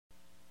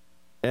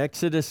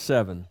Exodus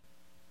 7.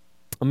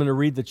 I'm going to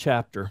read the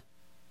chapter.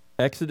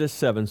 Exodus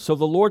 7. So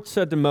the Lord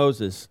said to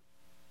Moses,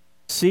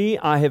 "See,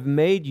 I have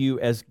made you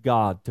as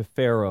God to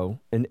Pharaoh,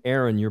 and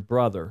Aaron your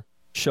brother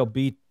shall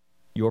be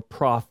your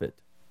prophet.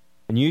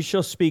 And you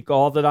shall speak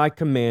all that I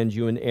command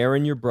you, and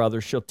Aaron your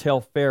brother shall tell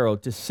Pharaoh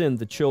to send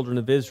the children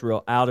of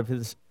Israel out of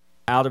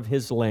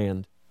his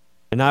land.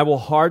 And I will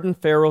harden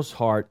Pharaoh's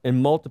heart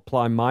and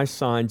multiply my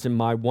signs and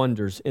my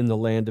wonders in the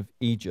land of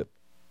Egypt.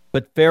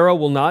 But Pharaoh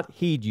will not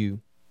heed you,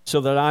 so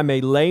that I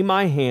may lay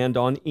my hand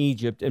on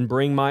Egypt and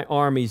bring my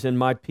armies and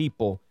my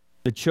people,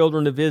 the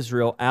children of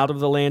Israel, out of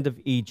the land of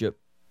Egypt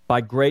by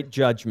great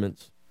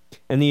judgments.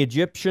 And the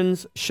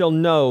Egyptians shall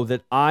know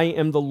that I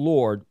am the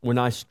Lord when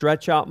I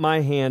stretch out my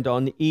hand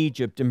on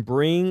Egypt and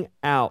bring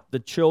out the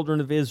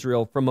children of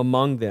Israel from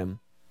among them."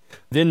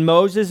 Then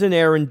Moses and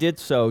Aaron did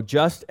so,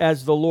 just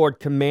as the Lord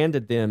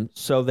commanded them,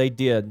 so they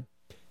did.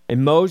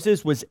 And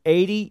Moses was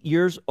 80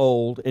 years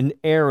old, and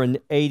Aaron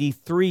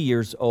 83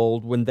 years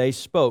old, when they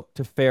spoke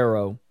to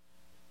Pharaoh.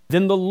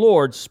 Then the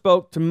Lord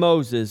spoke to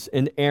Moses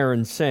and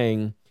Aaron,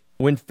 saying,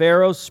 "When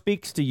Pharaoh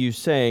speaks to you,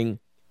 saying,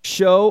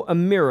 'Show a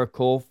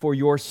miracle for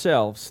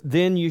yourselves,'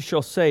 then you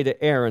shall say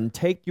to Aaron,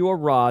 'Take your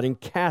rod and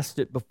cast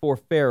it before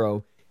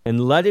Pharaoh,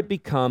 and let it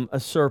become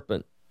a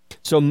serpent.'"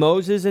 So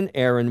Moses and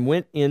Aaron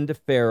went in to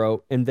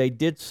Pharaoh, and they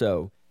did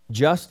so,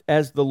 just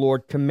as the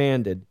Lord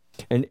commanded.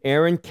 And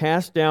Aaron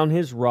cast down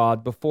his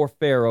rod before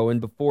Pharaoh and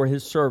before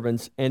his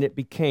servants, and it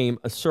became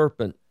a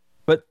serpent.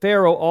 But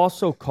Pharaoh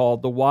also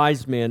called the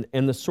wise men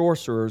and the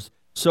sorcerers,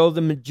 so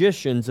the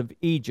magicians of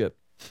Egypt.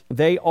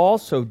 They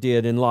also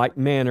did in like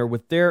manner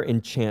with their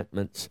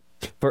enchantments.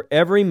 For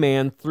every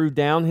man threw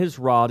down his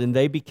rod, and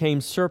they became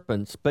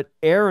serpents. But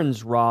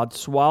Aaron's rod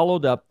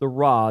swallowed up their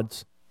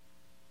rods.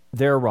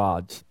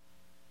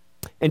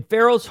 And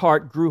Pharaoh's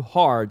heart grew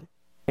hard,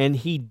 and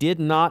he did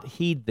not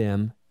heed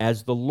them,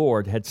 as the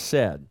Lord had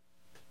said.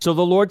 So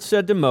the Lord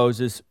said to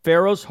Moses,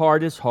 "Pharaoh's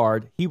heart is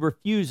hard. He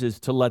refuses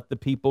to let the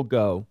people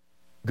go.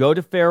 Go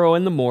to Pharaoh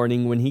in the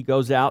morning when he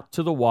goes out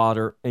to the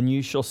water, and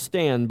you shall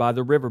stand by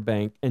the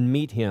riverbank and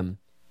meet him.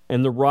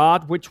 And the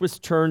rod which was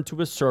turned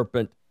to a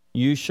serpent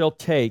you shall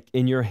take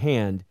in your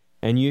hand,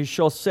 and you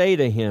shall say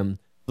to him,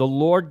 'The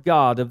Lord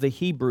God of the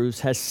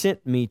Hebrews has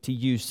sent me to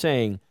you,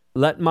 saying,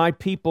 Let my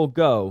people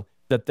go,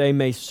 that they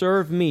may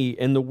serve me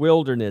in the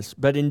wilderness.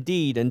 But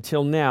indeed,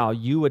 until now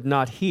you would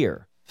not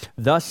hear.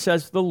 Thus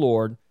says the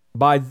Lord,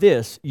 by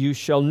this you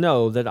shall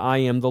know that I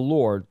am the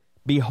Lord.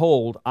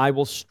 Behold, I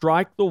will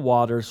strike the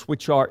waters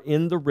which are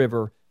in the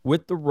river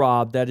with the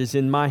rod that is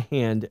in my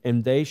hand,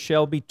 and they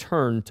shall be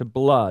turned to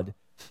blood.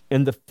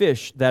 And the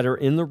fish that are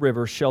in the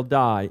river shall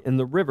die, and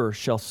the river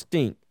shall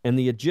stink, and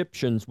the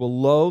Egyptians will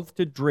loathe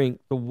to drink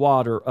the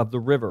water of the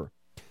river.'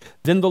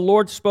 Then the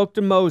Lord spoke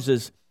to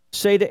Moses,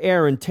 'Say to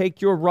Aaron,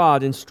 take your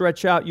rod and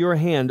stretch out your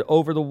hand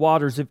over the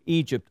waters of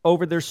Egypt,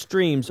 over their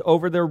streams,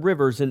 over their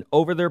rivers, and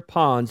over their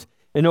ponds,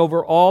 and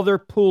over all their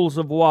pools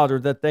of water,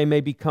 that they may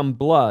become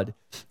blood.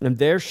 And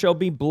there shall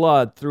be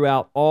blood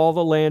throughout all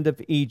the land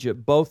of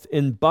Egypt, both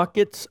in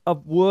buckets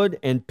of wood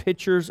and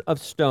pitchers of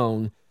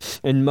stone.'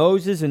 And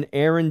Moses and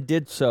Aaron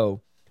did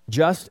so,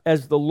 just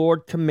as the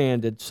Lord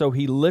commanded. So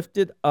he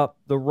lifted up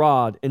the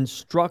rod and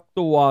struck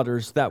the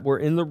waters that were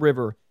in the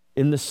river,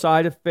 in the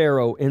sight of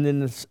Pharaoh and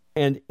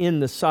in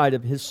the sight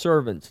of his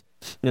servants.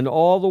 And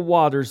all the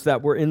waters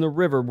that were in the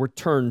river were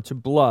turned to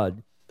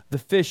blood. The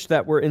fish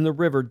that were in the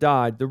river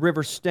died. The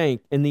river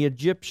stank, and the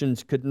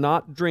Egyptians could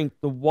not drink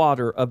the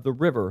water of the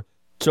river.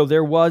 So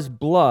there was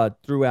blood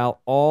throughout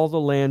all the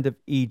land of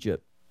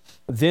Egypt.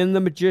 Then the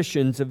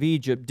magicians of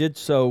Egypt did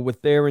so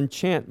with their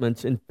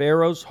enchantments, and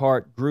Pharaoh's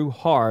heart grew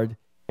hard,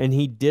 and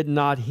he did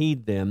not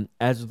heed them,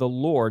 as the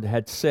Lord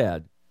had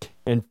said.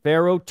 And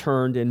Pharaoh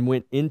turned and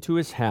went into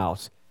his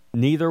house,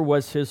 neither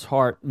was his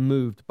heart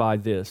moved by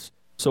this.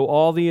 So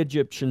all the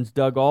Egyptians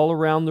dug all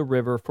around the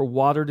river for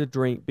water to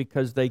drink,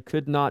 because they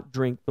could not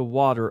drink the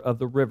water of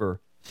the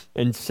river.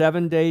 And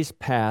 7 days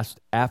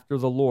passed after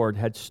the Lord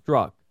had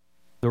struck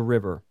the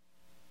river.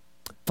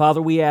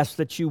 Father, we ask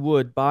that you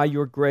would, by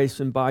your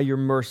grace and by your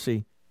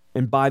mercy,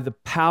 and by the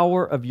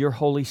power of your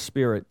Holy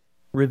Spirit,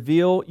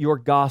 reveal your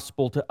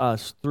gospel to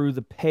us through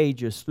the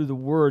pages, through the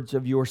words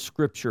of your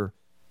scripture.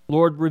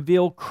 Lord,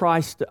 reveal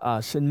Christ to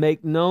us and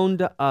make known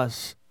to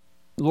us,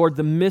 Lord,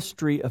 the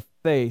mystery of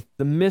faith,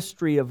 the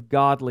mystery of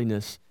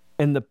godliness,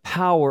 and the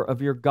power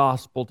of your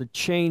gospel to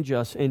change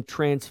us and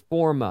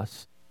transform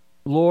us.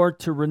 Lord,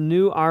 to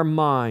renew our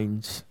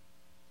minds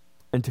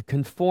and to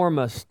conform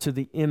us to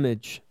the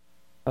image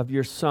of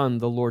your Son,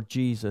 the Lord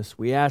Jesus.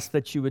 We ask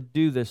that you would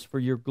do this for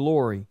your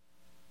glory.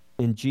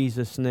 In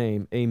Jesus'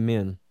 name,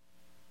 amen.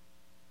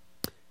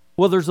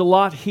 Well, there's a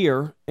lot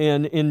here,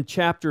 and in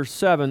chapter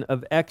 7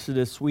 of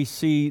Exodus, we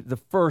see the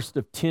first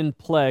of 10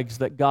 plagues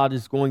that God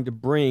is going to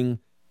bring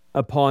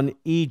upon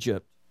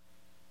Egypt.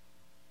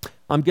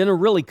 I'm going to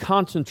really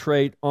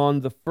concentrate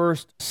on the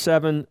first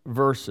 7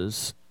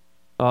 verses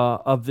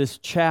of this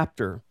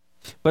chapter,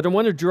 but I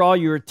want to draw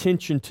your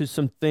attention to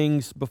some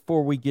things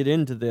before we get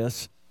into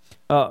this.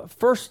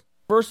 First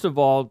of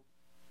all,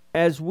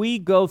 as we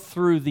go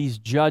through these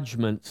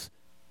judgments,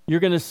 you're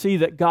going to see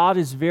that God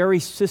is very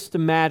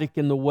systematic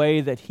in the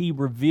way that he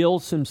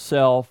reveals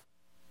himself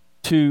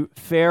to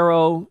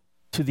Pharaoh,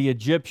 to the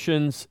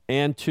Egyptians,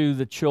 and to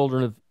the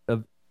children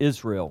of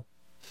Israel.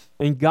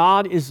 And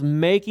God is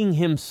making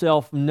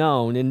himself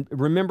known. And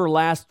remember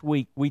last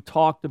week we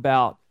talked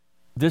about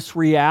this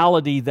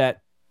reality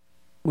that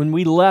when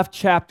we left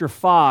chapter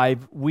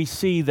 5, we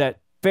see that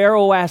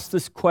Pharaoh asked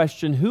this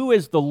question, who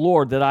is the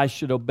Lord that I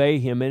should obey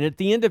him? And at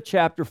the end of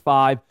chapter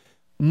 5,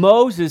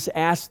 Moses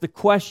asked the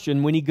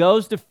question when he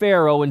goes to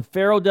Pharaoh, and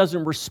Pharaoh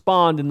doesn't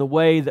respond in the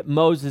way that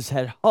Moses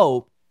had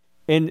hoped,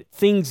 and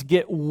things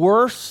get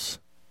worse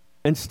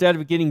instead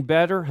of getting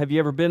better. Have you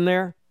ever been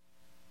there?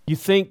 You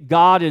think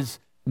God is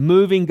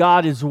moving,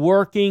 God is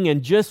working,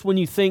 and just when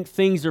you think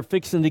things are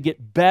fixing to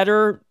get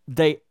better,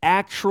 they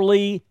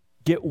actually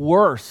get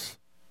worse.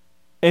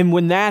 And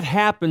when that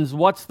happens,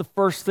 what's the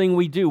first thing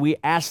we do? We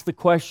ask the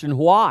question,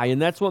 why?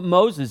 And that's what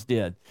Moses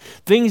did.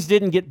 Things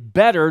didn't get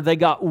better, they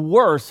got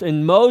worse.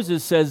 And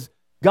Moses says,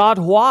 God,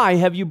 why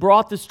have you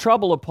brought this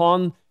trouble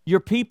upon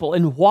your people?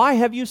 And why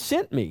have you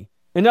sent me?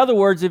 In other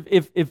words,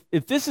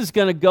 if this is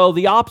going to go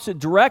the opposite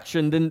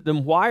direction,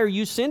 then why are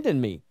you sending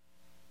me?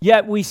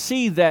 Yet we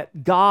see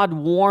that God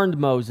warned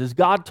Moses.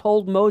 God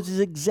told Moses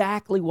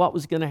exactly what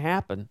was going to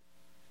happen.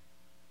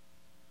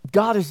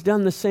 God has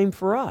done the same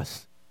for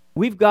us.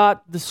 We've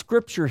got the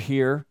scripture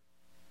here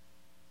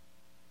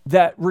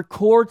that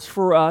records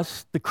for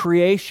us the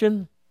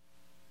creation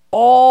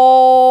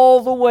all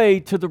the way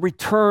to the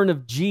return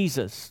of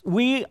Jesus.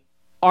 We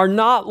are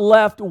not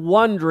left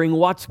wondering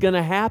what's going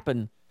to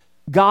happen.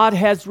 God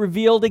has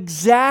revealed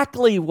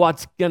exactly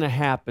what's going to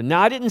happen.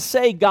 Now, I didn't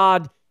say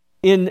God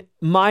in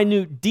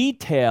minute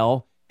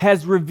detail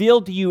has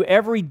revealed to you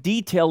every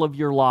detail of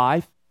your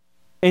life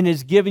and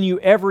has given you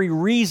every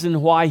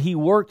reason why he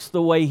works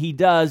the way he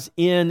does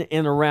in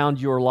and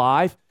around your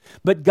life.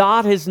 But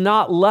God has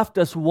not left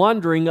us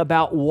wondering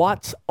about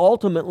what's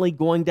ultimately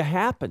going to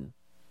happen.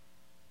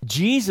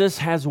 Jesus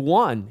has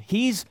won.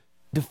 He's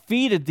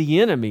defeated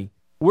the enemy.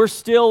 We're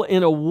still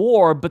in a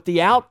war, but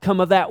the outcome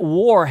of that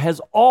war has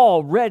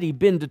already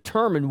been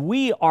determined.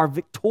 We are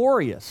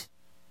victorious.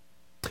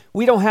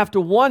 We don't have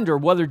to wonder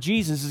whether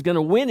Jesus is going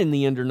to win in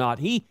the end or not.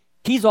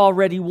 He's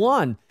already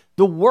won.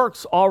 The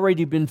work's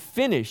already been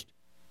finished.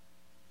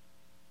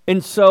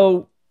 And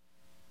so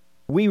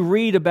we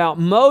read about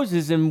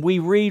Moses, and we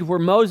read where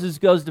Moses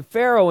goes to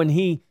Pharaoh and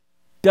he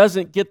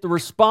doesn't get the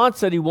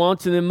response that he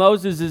wants, and then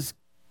Moses is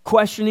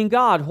questioning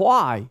God.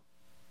 Why?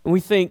 And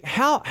we think,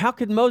 how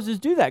could Moses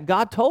do that?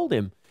 God told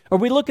him. Or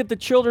we look at the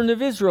children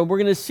of Israel, we're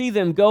going to see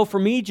them go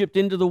from Egypt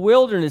into the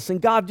wilderness,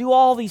 and God do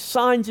all these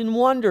signs and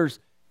wonders.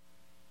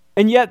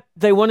 And yet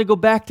they want to go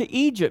back to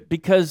Egypt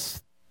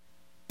because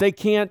they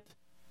can't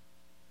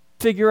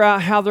figure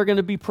out how they're going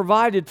to be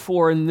provided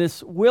for in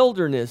this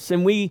wilderness.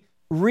 And we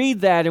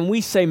read that and we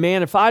say,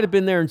 man, if I'd have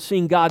been there and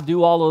seen God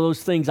do all of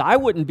those things, I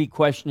wouldn't be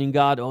questioning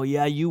God. Oh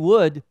yeah, you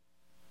would,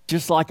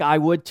 just like I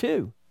would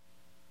too.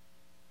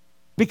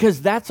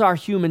 Because that's our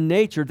human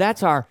nature,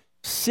 that's our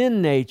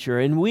sin nature,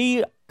 and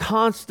we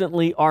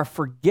constantly are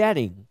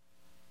forgetting.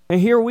 And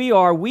here we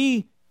are,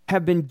 we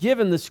have been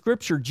given the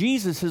scripture.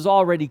 Jesus has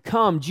already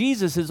come.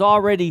 Jesus has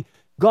already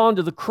gone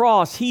to the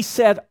cross. He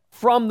said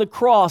from the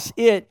cross,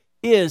 it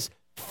is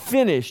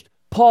finished.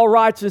 Paul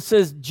writes and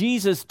says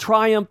Jesus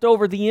triumphed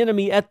over the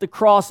enemy at the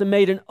cross and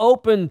made an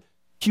open,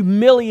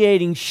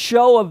 humiliating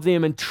show of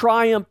them and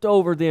triumphed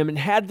over them and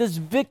had this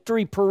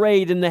victory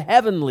parade in the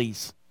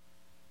heavenlies.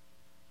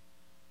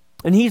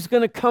 And he's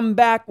going to come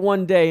back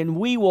one day and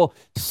we will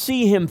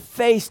see him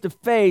face to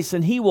face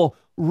and he will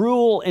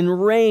rule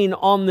and reign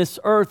on this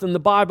earth. And the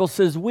Bible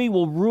says we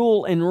will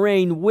rule and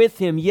reign with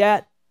him.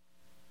 Yet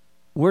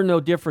we're no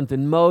different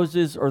than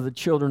Moses or the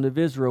children of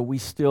Israel. We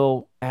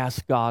still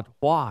ask God,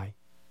 why?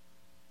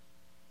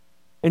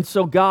 And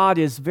so God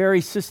is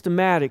very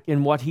systematic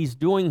in what he's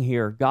doing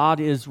here. God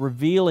is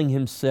revealing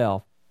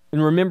himself.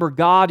 And remember,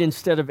 God,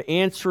 instead of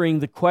answering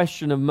the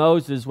question of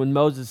Moses when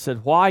Moses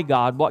said, why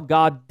God? What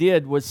God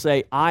did was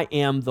say, I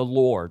am the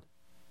Lord.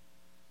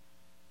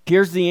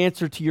 Here's the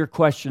answer to your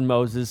question,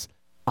 Moses.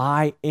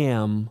 I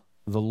am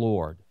the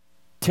Lord.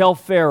 Tell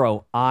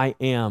Pharaoh, I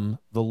am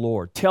the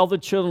Lord. Tell the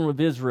children of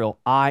Israel,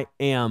 I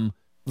am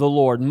the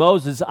Lord.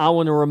 Moses, I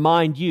want to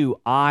remind you,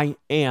 I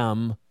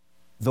am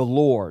the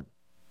Lord.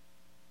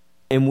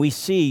 And we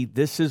see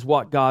this is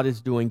what God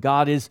is doing.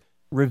 God is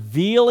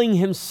revealing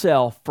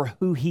himself for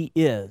who he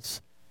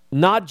is,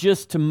 not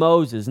just to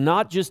Moses,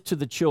 not just to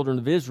the children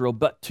of Israel,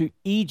 but to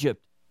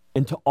Egypt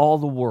and to all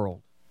the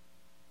world.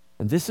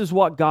 And this is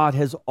what God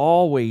has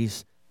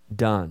always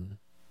done.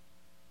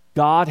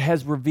 God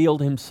has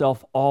revealed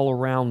himself all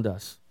around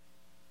us.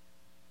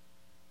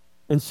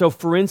 And so,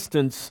 for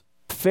instance,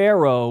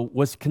 Pharaoh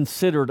was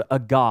considered a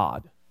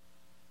god.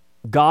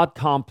 God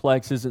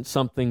complex isn't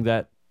something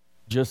that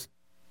just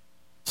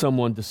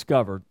someone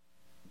discovered.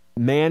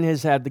 Man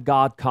has had the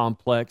God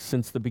complex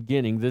since the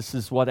beginning. This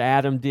is what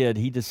Adam did.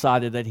 He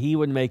decided that he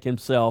would make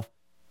himself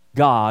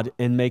God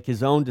and make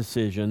his own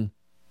decision.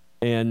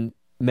 And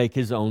make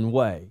his own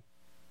way.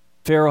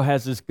 Pharaoh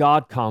has this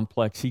God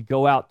complex. He'd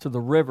go out to the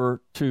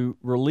river to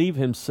relieve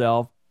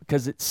himself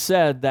because it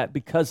said that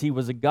because he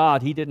was a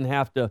god, he didn't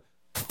have to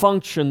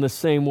function the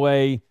same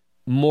way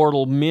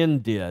mortal men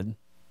did.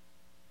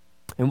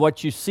 And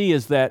what you see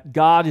is that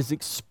God is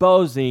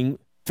exposing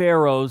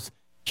Pharaoh's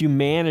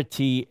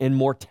humanity and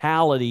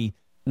mortality,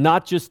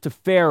 not just to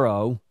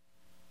Pharaoh,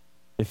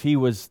 if he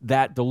was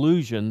that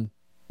delusion,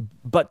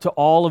 but to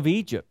all of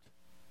Egypt.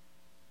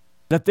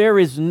 That there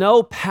is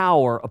no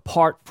power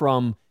apart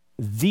from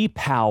the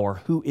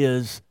power who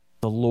is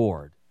the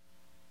Lord.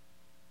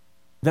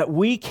 That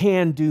we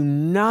can do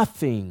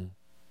nothing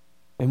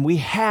and we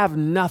have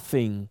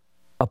nothing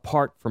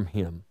apart from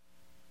him.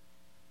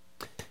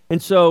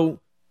 And so,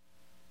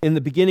 in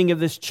the beginning of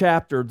this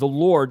chapter, the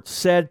Lord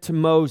said to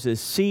Moses,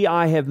 "See,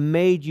 I have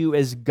made you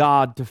as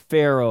God to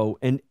Pharaoh,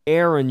 and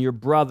Aaron your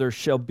brother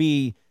shall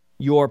be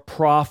your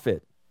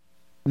prophet."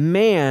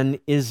 Man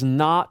is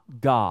not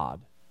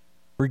God.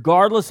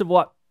 Regardless of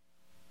what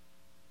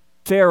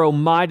Pharaoh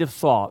might have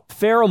thought.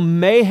 Pharaoh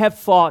may have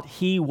thought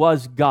he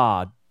was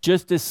God,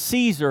 just as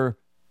Caesar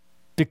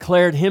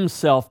declared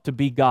himself to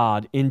be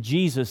God in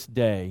Jesus'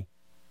 day.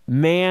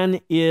 Man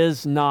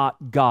is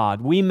not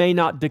God. We may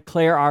not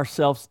declare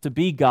ourselves to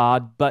be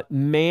God, but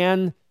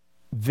man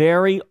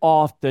very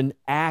often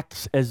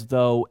acts as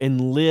though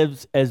and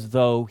lives as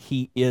though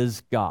he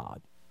is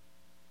God.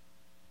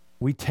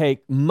 We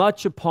take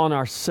much upon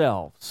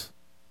ourselves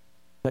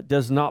that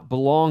does not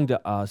belong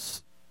to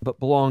us, but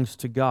belongs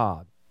to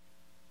God.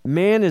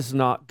 Man is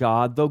not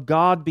God, though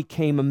God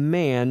became a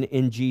man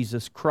in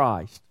Jesus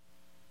Christ.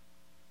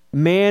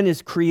 Man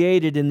is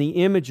created in the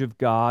image of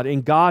God,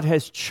 and God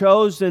has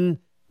chosen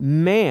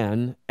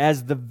man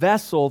as the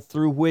vessel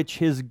through which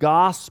his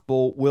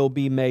gospel will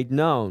be made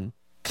known.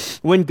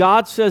 When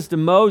God says to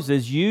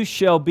Moses, "You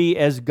shall be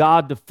as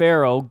God to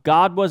Pharaoh,"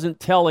 God wasn't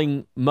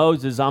telling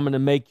Moses, "I'm going to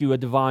make you a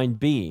divine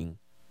being,"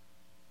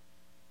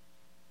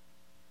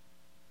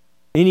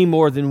 any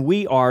more than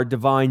we are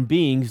divine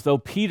beings, though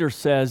Peter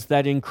says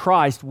that in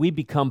Christ we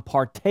become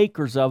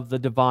partakers of the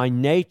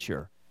divine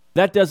nature.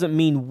 That doesn't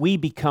mean we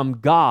become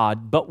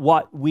God, but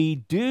what we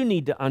do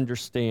need to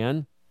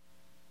understand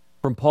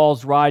from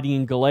Paul's writing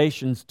in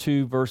Galatians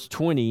 2, verse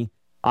 20,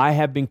 "I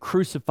have been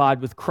crucified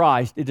with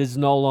Christ. It is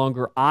no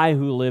longer I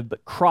who live,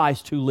 but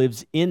Christ who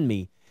lives in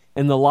me.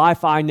 And the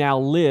life I now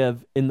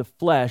live in the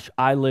flesh,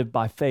 I live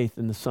by faith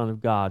in the Son of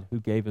God who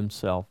gave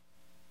himself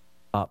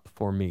up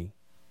for me."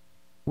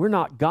 We're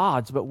not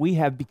gods, but we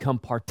have become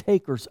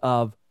partakers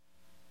of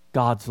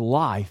God's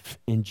life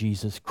in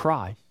Jesus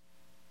Christ.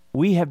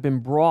 We have been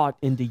brought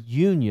into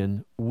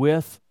union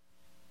with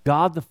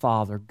God the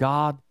Father,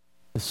 God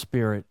the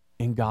Spirit,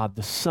 and God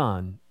the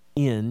Son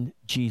in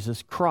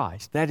Jesus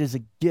Christ. That is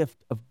a gift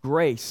of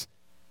grace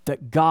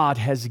that God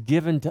has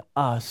given to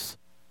us,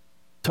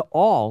 to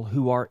all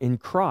who are in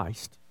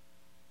Christ.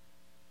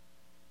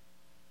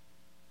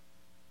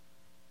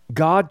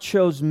 God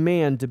chose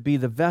man to be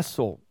the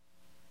vessel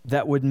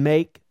that would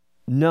make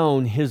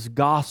known his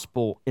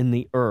gospel in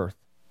the earth.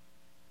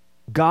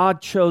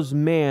 God chose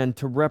man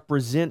to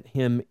represent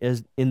him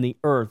as in the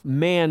earth.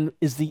 Man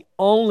is the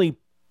only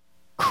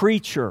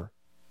creature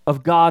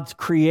of God's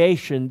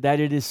creation that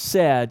it is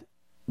said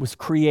was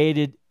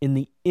created in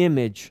the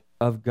image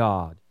of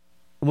God.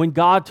 When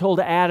God told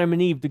Adam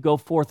and Eve to go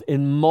forth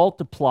and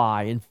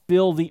multiply and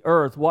fill the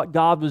earth, what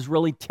God was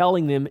really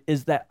telling them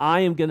is that I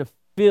am going to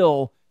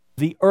fill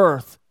the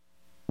earth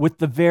with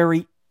the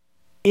very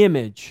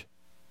image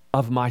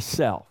of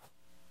myself.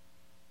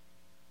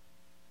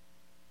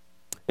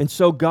 And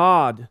so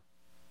God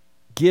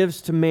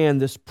gives to man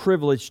this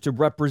privilege to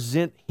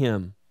represent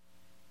him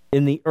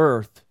in the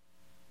earth.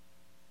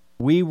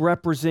 We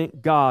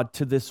represent God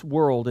to this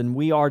world, and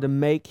we are to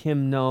make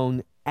him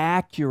known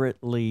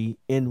accurately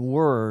in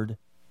word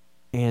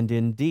and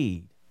in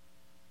deed.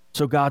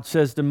 So God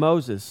says to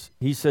Moses,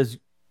 he says,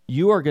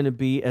 "You are going to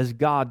be as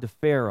God to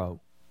Pharaoh,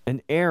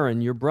 and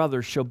Aaron, your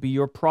brother, shall be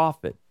your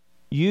prophet.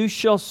 You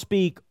shall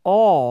speak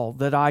all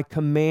that I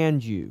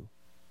command you.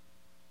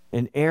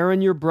 And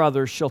Aaron your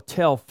brother shall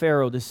tell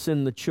Pharaoh to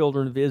send the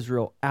children of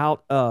Israel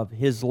out of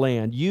his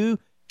land. You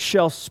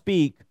shall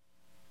speak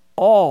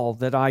all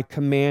that I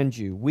command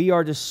you." We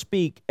are to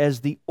speak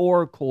as the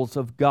oracles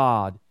of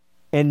God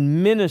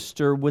and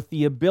minister with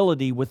the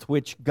ability with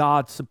which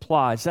God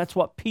supplies. That's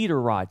what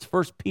Peter writes.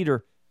 1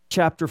 Peter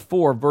chapter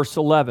 4, verse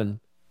 11.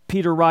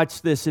 Peter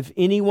writes this, "If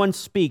anyone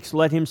speaks,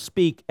 let him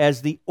speak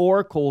as the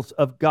oracles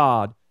of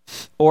God."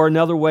 Or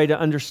another way to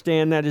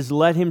understand that is,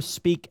 let him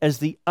speak as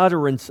the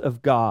utterance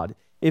of God.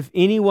 If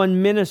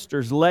anyone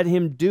ministers, let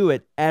him do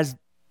it as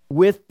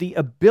with the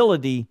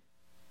ability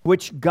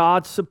which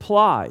God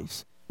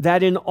supplies,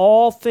 that in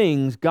all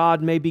things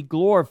God may be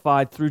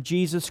glorified through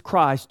Jesus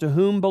Christ, to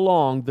whom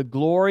belong the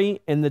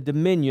glory and the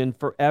dominion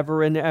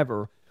forever and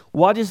ever.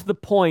 What is the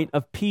point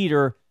of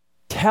Peter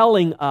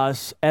telling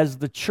us as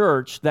the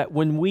church that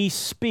when we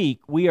speak,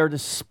 we are to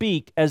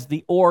speak as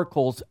the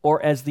oracles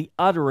or as the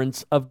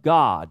utterance of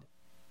God?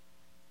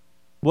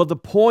 Well, the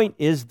point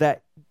is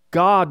that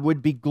God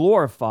would be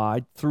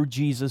glorified through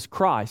Jesus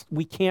Christ.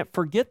 We can't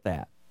forget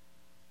that.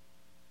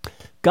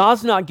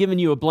 God's not giving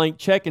you a blank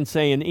check and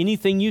saying,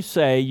 anything you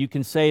say, you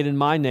can say it in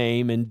my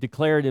name and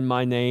declare it in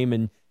my name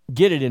and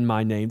get it in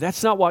my name.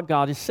 That's not what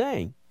God is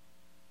saying.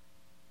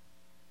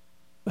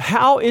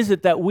 How is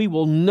it that we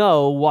will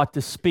know what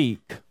to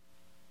speak?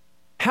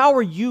 How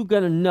are you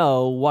going to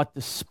know what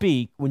to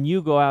speak when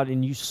you go out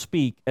and you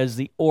speak as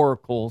the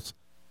oracles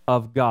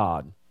of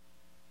God?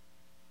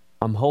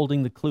 I'm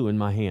holding the clue in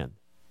my hand.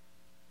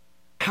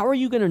 How are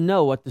you going to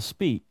know what to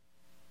speak?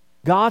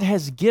 God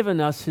has given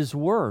us His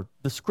Word,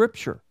 the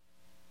Scripture.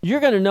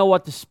 You're going to know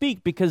what to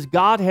speak because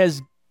God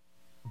has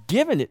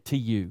given it to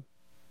you.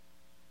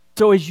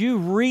 So as you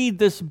read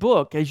this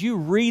book, as you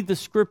read the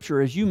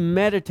Scripture, as you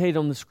meditate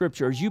on the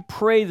Scripture, as you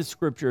pray the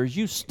Scripture, as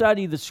you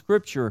study the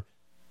Scripture,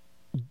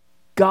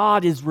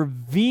 God is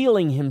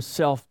revealing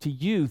Himself to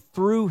you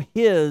through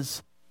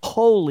His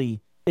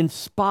holy,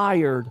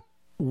 inspired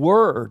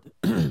Word.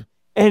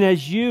 And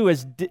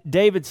as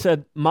David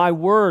said, my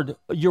word,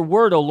 your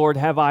word, O Lord,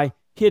 have I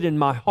hid in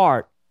my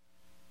heart,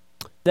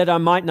 that I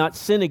might not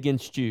sin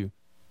against you.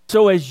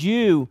 So as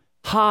you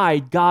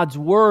hide God's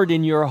word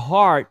in your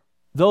heart,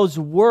 those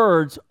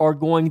words are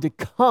going to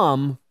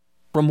come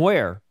from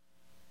where?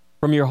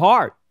 From your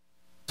heart.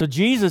 So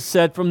Jesus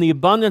said, from the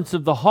abundance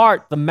of the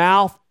heart, the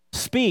mouth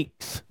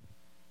speaks.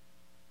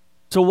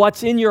 So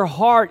what's in your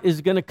heart is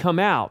going to come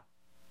out.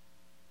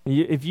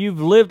 If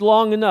you've lived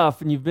long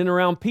enough and you've been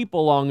around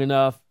people long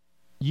enough,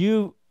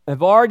 you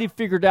have already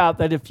figured out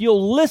that if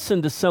you'll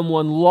listen to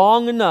someone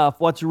long enough,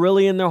 what's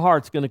really in their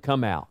heart's going to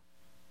come out.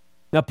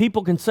 Now,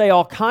 people can say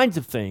all kinds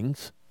of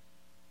things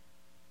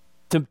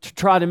to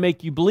try to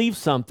make you believe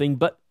something,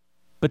 but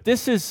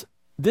this is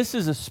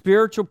a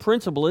spiritual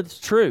principle. It's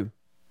true.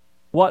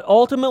 What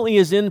ultimately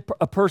is in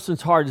a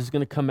person's heart is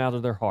going to come out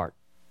of their heart.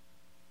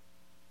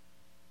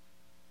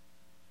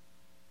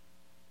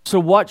 So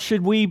what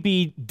should we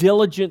be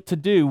diligent to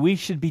do? We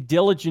should be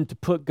diligent to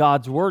put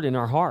God's word in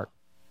our heart.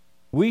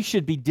 We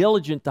should be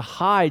diligent to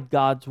hide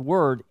God's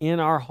word in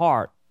our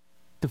heart,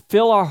 to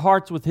fill our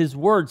hearts with His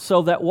word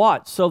so that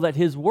what? So that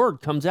His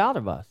word comes out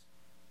of us.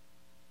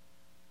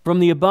 From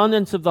the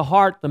abundance of the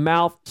heart, the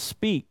mouth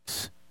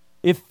speaks.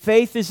 If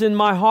faith is in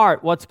my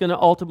heart, what's going to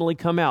ultimately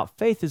come out?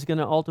 Faith is going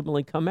to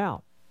ultimately come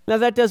out. Now,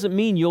 that doesn't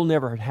mean you'll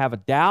never have a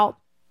doubt.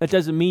 That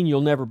doesn't mean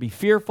you'll never be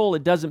fearful.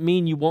 It doesn't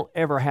mean you won't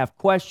ever have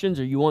questions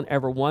or you won't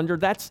ever wonder.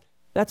 That's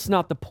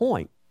not the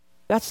point.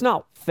 That's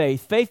not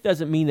faith. Faith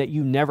doesn't mean that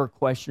you never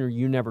question or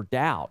you never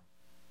doubt.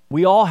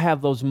 We all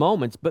have those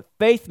moments, but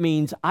faith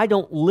means I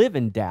don't live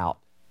in doubt.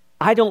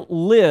 I don't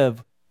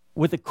live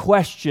with a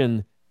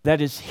question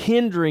that is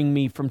hindering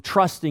me from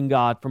trusting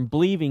God, from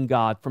believing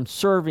God, from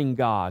serving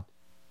God,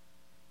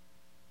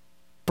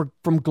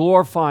 from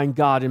glorifying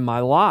God in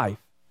my life.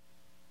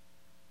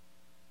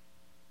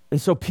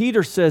 And so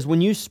Peter says,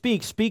 when you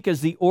speak, speak as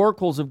the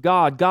oracles of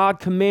God. God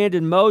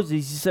commanded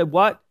Moses, He said,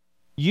 what?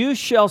 You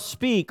shall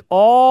speak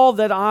all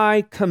that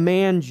I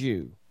command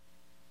you.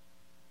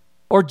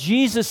 Or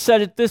Jesus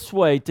said it this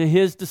way to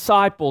His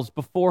disciples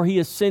before He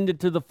ascended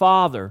to the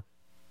Father.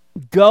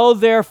 Go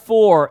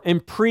therefore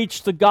and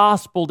preach the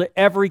gospel to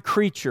every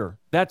creature.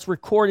 That's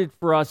recorded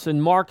for us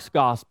in Mark's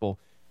gospel.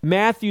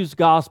 Matthew's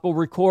gospel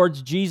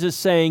records Jesus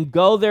saying,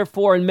 go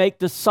therefore and make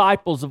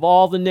disciples of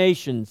all the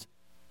nations,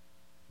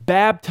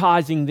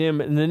 baptizing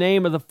them in the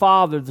name of the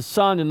Father, the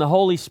Son, and the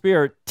Holy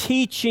Spirit,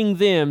 teaching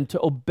them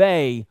to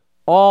obey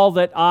all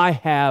that I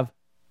have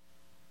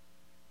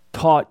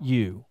taught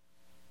you,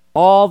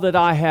 all that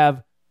I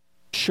have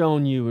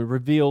shown you and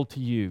revealed to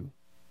you.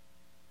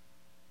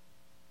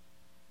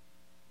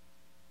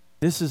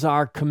 This is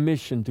our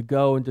commission to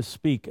go and to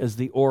speak as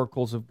the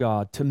oracles of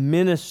God, to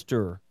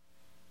minister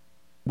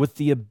with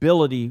the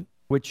ability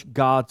which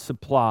God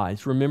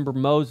supplies. Remember,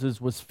 Moses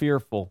was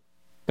fearful.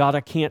 God,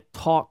 I can't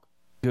talk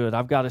good.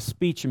 I've got a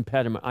speech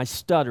impediment. I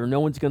stutter. No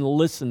one's going to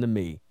listen to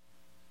me.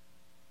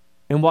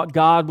 And what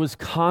God was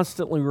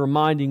constantly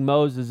reminding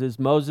Moses is,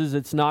 Moses,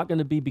 it's not going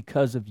to be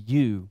because of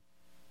you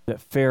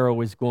that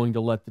Pharaoh is going to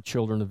let the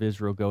children of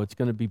Israel go. It's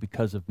going to be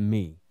because of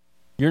me.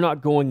 You're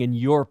not going in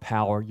your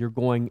power. You're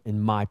going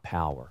in my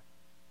power.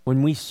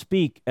 When we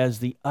speak as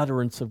the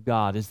utterance of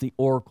God, as the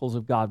oracles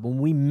of God, when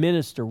we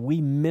minister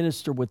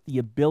with the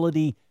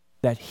ability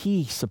that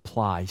He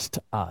supplies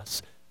to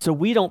us. So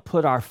we don't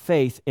put our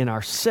faith in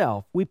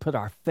ourselves. We put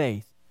our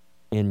faith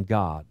in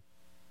God.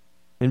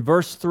 In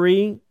verse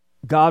 3,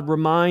 God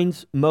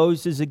reminds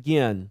Moses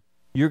again,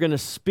 you're going to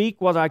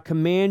speak what I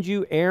command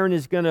you. Aaron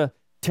is going to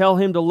tell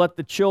him to let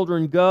the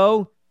children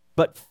go,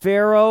 but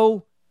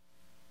Pharaoh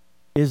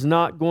is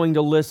not going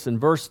to listen.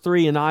 Verse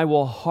 3, and I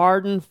will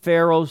harden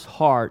Pharaoh's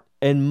heart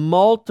and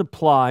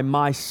multiply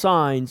my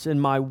signs and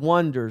my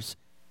wonders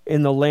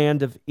in the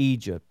land of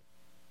Egypt.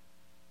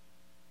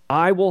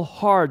 I will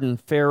harden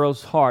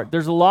Pharaoh's heart.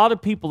 There's a lot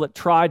of people that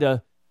try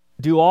to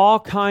do all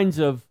kinds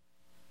of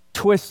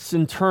twists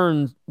and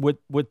turns with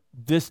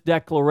this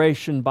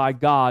declaration by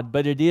God,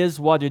 but it is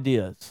what it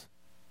is.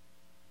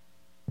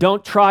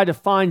 Don't try to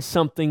find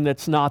something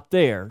that's not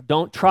there.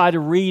 Don't try to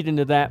read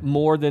into that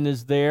more than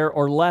is there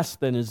or less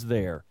than is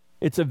there.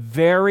 It's a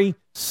very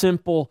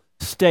simple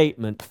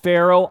statement.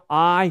 Pharaoh,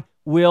 I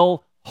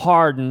will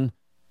harden.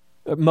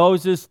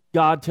 Moses,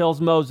 God tells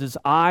Moses,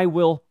 I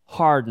will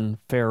harden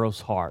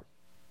Pharaoh's heart.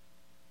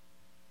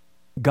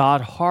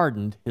 God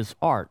hardened his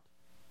heart.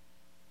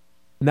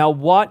 Now,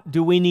 what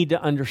do we need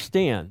to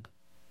understand?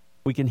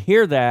 We can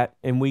hear that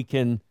and we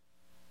can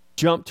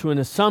jump to an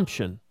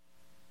assumption.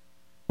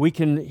 We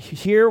can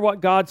hear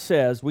what God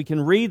says. We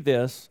can read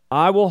this,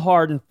 I will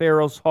harden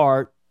Pharaoh's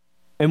heart,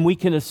 and we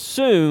can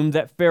assume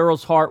that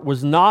Pharaoh's heart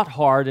was not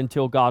hard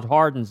until God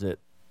hardens it.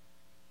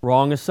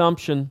 Wrong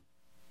assumption.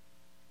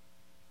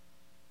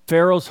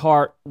 Pharaoh's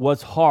heart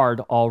was hard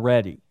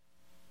already.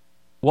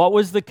 What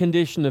was the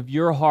condition of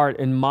your heart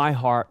and my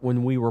heart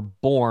when we were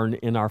born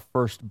in our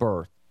first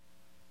birth?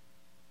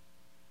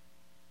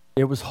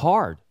 It was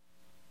hard.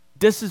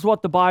 This is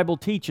what the Bible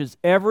teaches.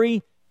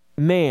 Every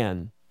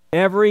man,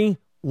 every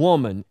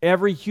woman,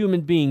 every human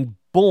being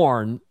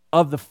born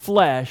of the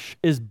flesh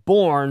is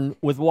born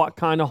with what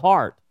kind of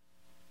heart?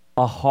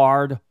 A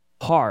hard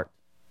heart.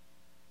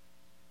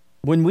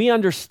 When we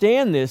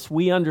understand this,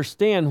 we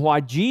understand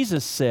why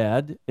Jesus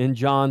said in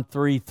John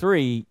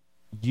 3:3,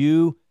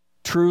 you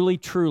truly,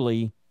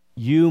 truly,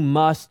 you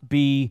must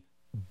be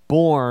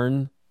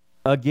born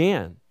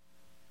again.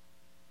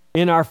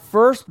 In our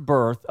first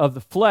birth of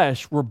the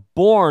flesh, we're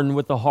born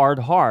with a hard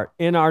heart.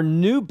 In our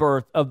new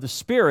birth of the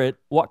Spirit,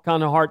 what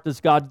kind of heart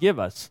does God give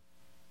us?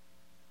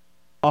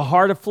 A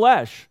heart of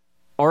flesh,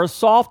 or a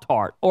soft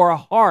heart, or a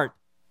heart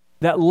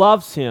that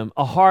loves Him,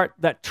 a heart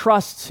that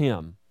trusts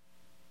Him.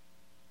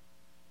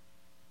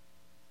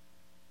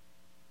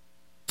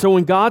 So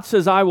when God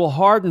says, I will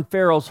harden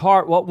Pharaoh's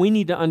heart, what we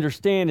need to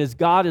understand is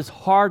God is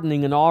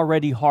hardening an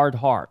already hard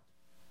heart.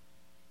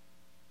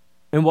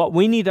 And what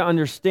we need to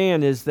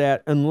understand is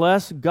that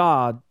unless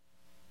God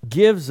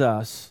gives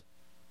us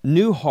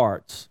new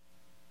hearts,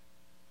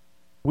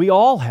 we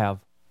all have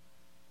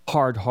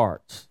hard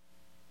hearts.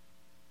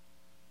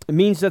 It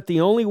means that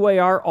the only way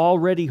our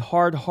already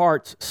hard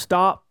hearts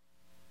stop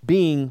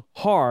being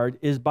hard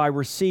is by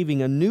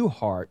receiving a new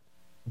heart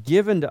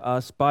given to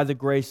us by the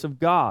grace of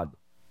God.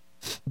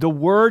 The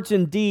words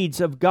and deeds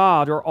of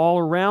God are all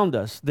around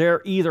us.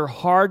 They're either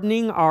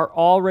hardening our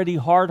already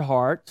hard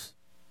hearts,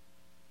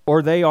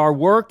 or they are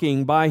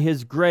working by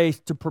His grace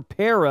to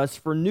prepare us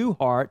for new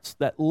hearts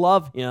that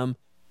love Him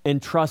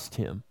and trust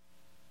Him.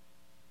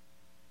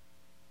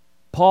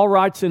 Paul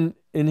writes in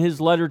his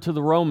letter to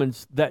the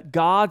Romans that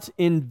God's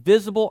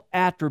invisible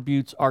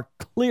attributes are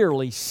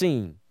clearly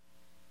seen.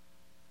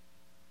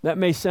 That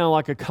may sound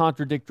like a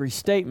contradictory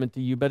statement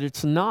to you, but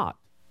it's not.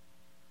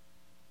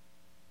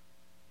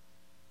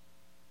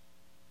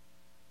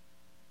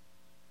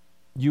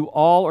 You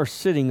all are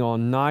sitting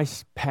on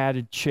nice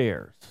padded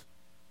chairs.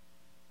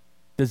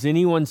 Does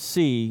anyone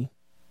see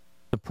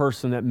the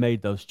person that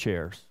made those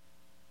chairs?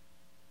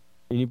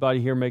 Anybody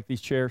here make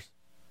these chairs?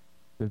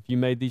 If you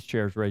made these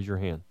chairs, raise your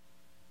hand.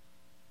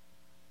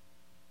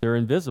 They're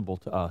invisible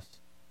to us.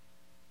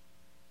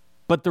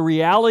 But the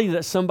reality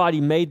that somebody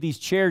made these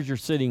chairs you're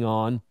sitting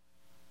on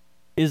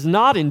is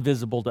not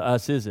invisible to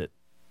us, is it?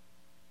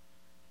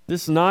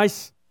 This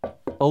nice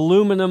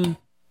aluminum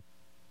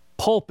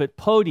pulpit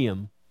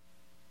podium,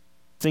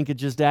 think it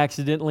just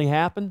accidentally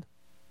happened?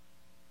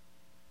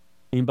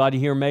 Anybody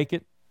here make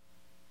it?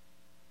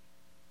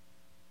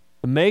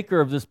 The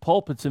maker of this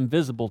pulpit's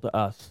invisible to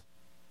us.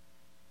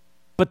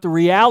 But the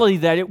reality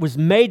that it was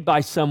made by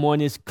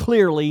someone is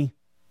clearly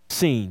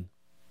seen.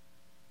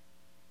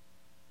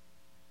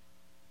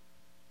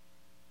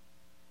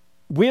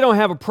 We don't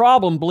have a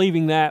problem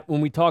believing that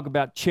when we talk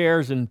about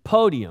chairs and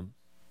podiums.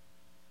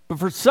 But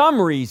for some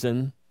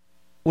reason,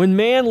 when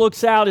man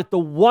looks out at the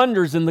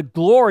wonders and the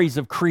glories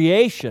of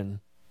creation,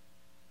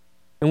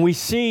 and we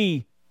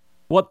see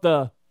what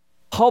the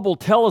Hubble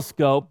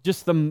telescope,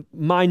 just the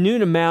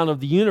minute amount of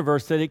the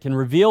universe that it can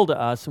reveal to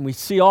us, and we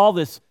see all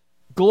this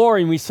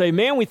glory, and we say,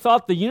 man, we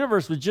thought the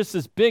universe was just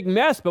this big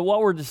mess, but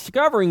what we're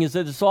discovering is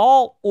that it's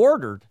all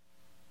ordered.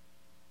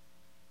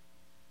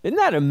 Isn't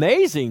that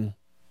amazing?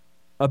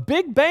 A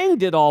Big Bang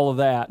did all of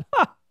that.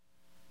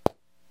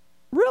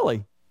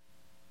 Really?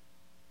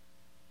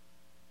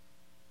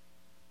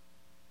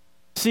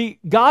 See,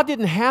 God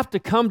didn't have to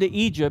come to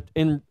Egypt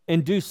and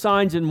do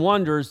signs and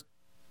wonders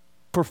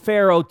for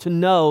Pharaoh to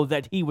know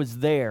that he was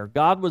there.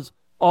 God was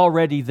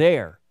already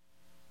there.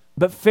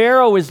 But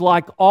Pharaoh is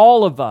like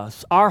all of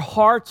us. Our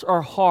hearts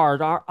are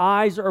hard. Our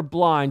eyes are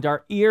blind.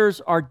 Our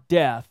ears are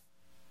deaf.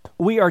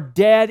 We are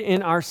dead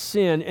in our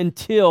sin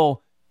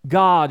until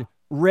God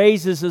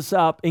raises us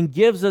up and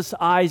gives us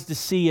eyes to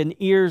see and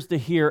ears to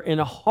hear and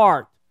a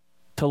heart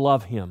to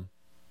love Him.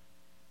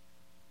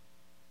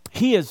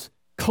 He is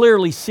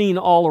clearly seen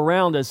all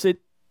around us.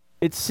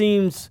 It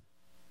seems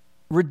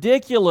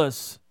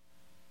ridiculous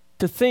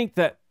to think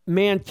that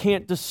man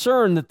can't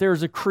discern that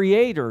there's a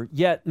creator,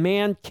 yet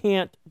man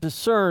can't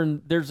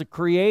discern there's a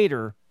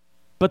creator.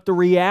 But the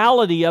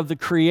reality of the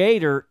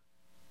creator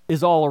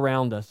is all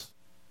around us.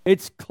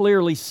 It's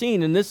clearly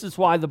seen, and this is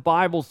why the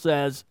Bible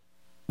says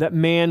that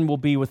man will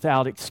be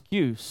without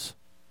excuse.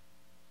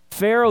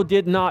 Pharaoh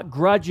did not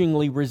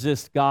grudgingly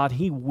resist God.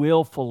 He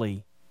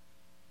willfully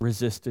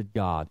resisted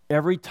God.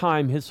 Every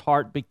time his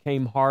heart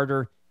became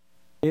harder,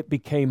 it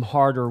became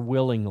harder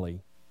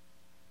willingly.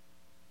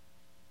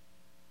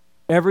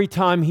 Every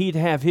time he'd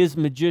have his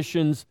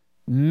magicians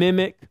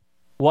mimic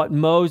what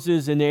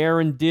Moses and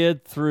Aaron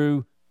did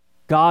through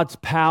God's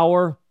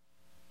power,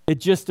 it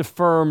just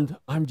affirmed,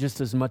 I'm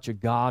just as much a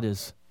God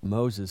as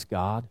Moses'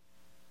 God.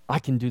 I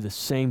can do the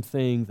same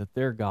thing that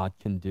their God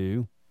can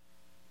do.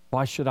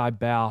 Why should I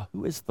bow?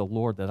 Who is the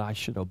Lord that I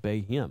should obey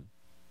him?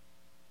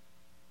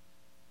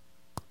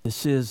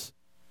 This is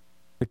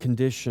the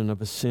condition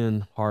of a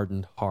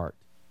sin-hardened heart.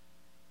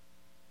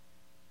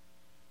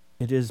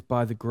 It is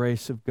by the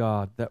grace of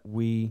God that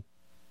we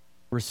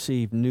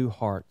receive new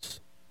hearts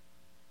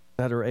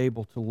that are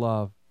able to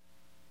love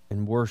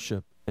and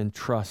worship and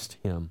trust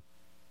him.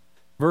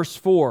 Verse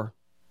 4,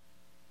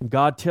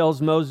 God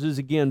tells Moses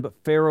again, but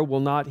Pharaoh will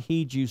not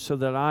heed you, so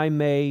that I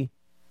may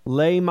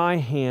lay my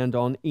hand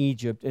on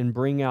Egypt and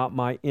bring out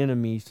my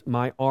enemies,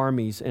 my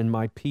armies, and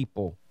my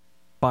people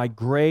by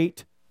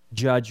great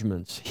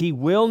judgments. He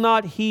will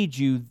not heed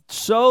you,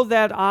 so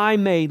that I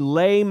may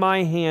lay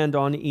my hand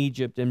on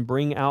Egypt and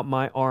bring out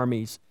my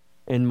armies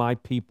and my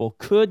people.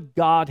 Could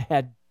God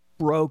had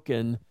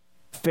broken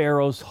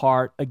Pharaoh's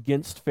heart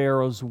against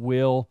Pharaoh's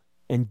will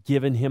and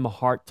given him a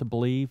heart to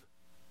believe?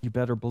 You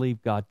better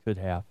believe God could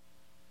have.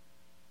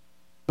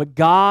 But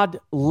God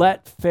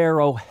let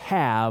Pharaoh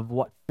have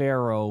what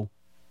Pharaoh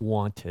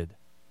wanted.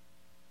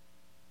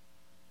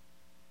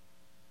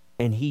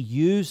 And he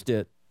used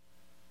it,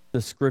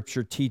 the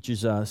scripture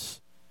teaches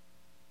us,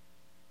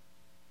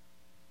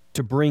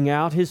 to bring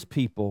out his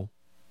people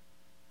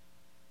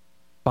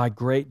by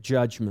great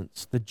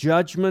judgments. The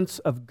judgments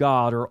of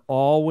God are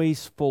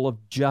always full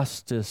of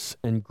justice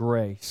and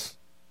grace.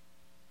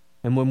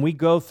 And when we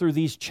go through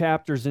these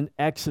chapters in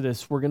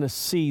Exodus, we're going to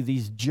see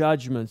these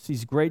judgments,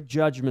 these great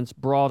judgments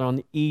brought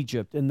on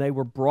Egypt, and they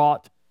were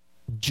brought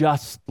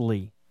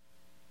justly.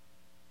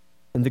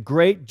 And the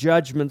great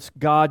judgments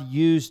God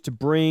used to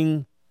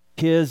bring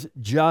his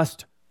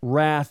just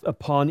wrath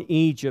upon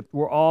Egypt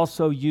were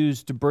also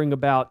used to bring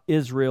about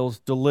Israel's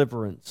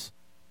deliverance.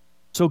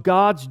 So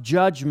God's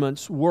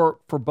judgments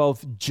work for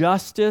both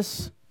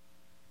justice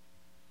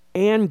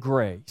and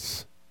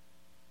grace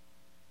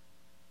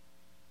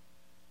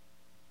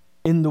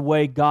in the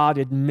way God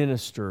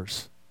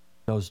administers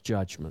those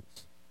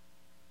judgments.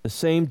 The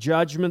same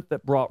judgment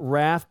that brought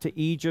wrath to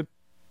Egypt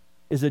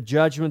is a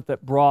judgment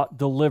that brought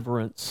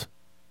deliverance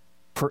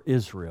for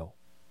Israel.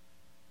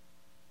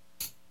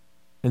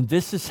 And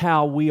this is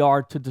how we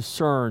are to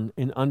discern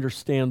and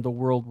understand the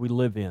world we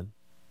live in.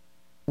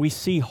 We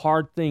see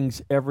hard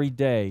things every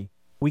day.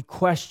 We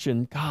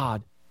question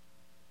God.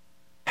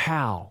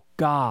 How?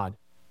 God,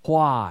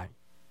 why?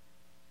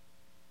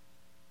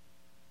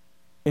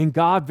 And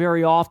God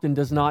very often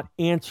does not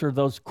answer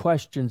those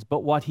questions,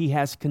 but what he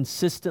has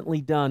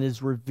consistently done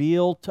is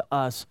reveal to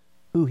us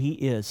who he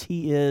is.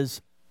 He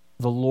is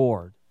the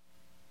Lord.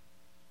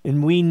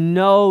 And we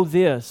know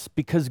this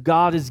because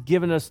God has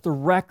given us the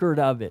record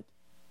of it,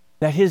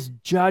 that his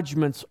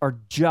judgments are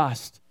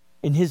just,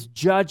 and his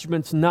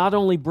judgments not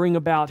only bring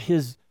about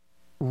his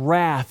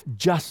wrath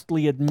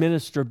justly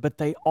administered, but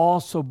they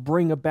also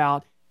bring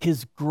about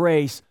his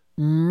grace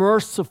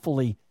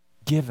mercifully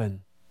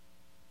given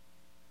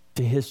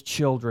to his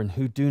children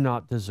who do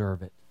not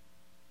deserve it.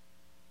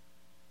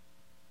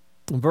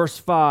 In verse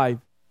 5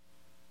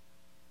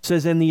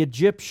 says, and the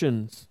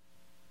Egyptians,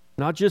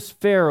 not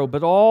just Pharaoh,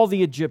 but all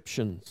the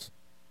Egyptians,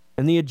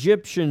 and the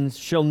Egyptians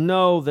shall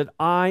know that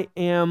I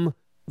am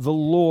the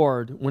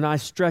Lord when I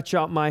stretch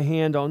out my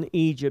hand on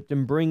Egypt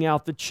and bring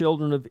out the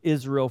children of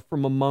Israel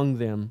from among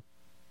them.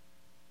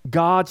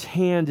 God's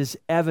hand is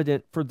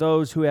evident for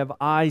those who have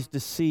eyes to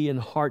see and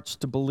hearts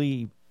to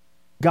believe.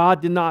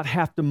 God did not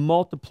have to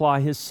multiply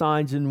his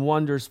signs and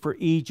wonders for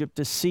Egypt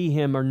to see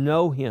him or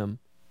know him.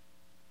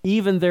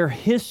 Even their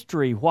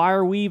history, why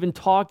are we even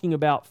talking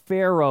about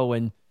Pharaoh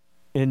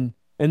and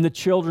the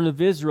children of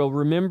Israel?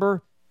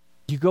 Remember,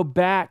 you go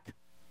back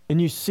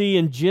and you see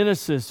in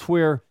Genesis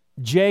where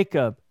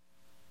Jacob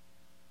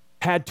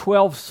had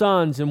 12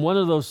 sons, and one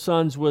of those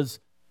sons was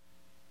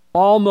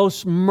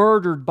almost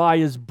murdered by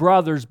his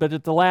brothers, but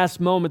at the last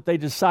moment they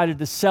decided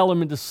to sell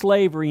him into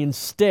slavery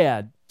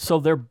instead,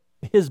 so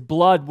his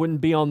blood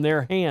wouldn't be on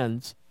their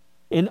hands.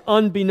 And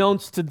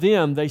unbeknownst to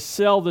them, they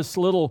sell this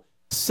little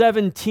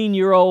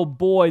 17-year-old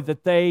boy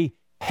that they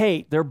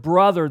hate, their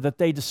brother that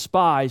they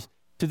despise,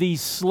 to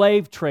these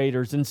slave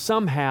traders. And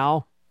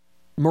somehow,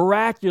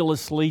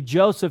 miraculously,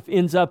 Joseph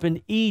ends up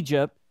in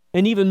Egypt.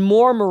 And even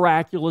more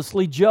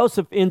miraculously,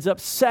 Joseph ends up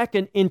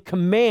second in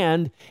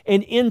command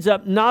and ends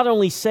up not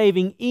only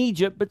saving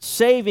Egypt, but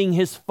saving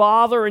his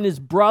father and his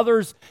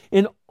brothers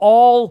in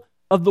all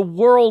of the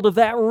world of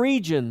that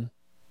region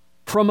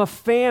from a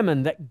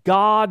famine that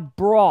God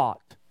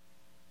brought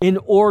in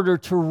order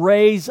to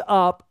raise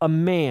up a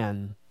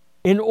man,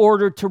 in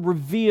order to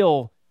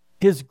reveal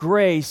His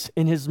grace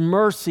and His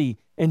mercy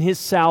and His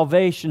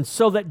salvation,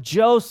 so that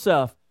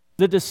Joseph,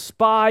 the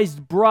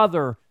despised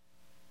brother,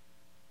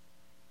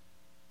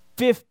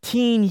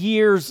 15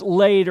 years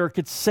later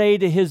could say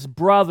to his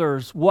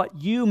brothers,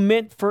 what you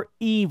meant for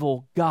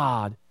evil,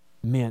 God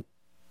meant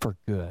for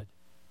good.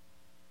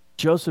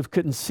 Joseph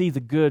couldn't see the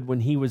good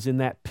when he was in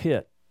that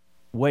pit,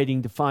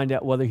 waiting to find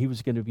out whether he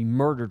was going to be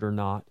murdered or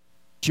not.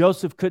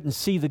 Joseph couldn't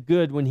see the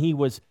good when he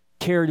was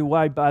carried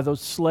away by those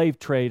slave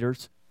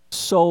traders,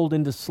 sold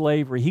into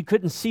slavery. He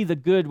couldn't see the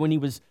good when he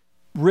was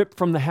ripped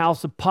from the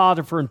house of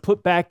Potiphar and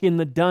put back in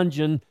the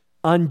dungeon,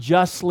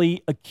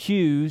 unjustly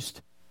accused.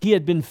 He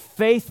had been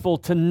faithful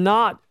to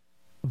not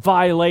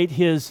violate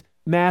his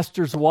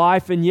master's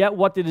wife, and yet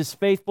what did his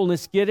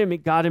faithfulness get him?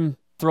 It got him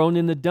thrown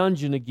in the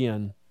dungeon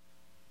again.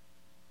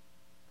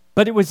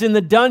 But it was in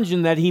the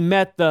dungeon that he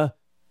met the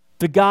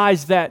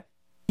guys that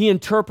he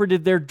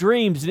interpreted their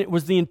dreams, and it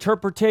was the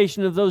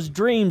interpretation of those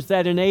dreams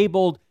that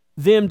enabled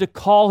them to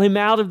call him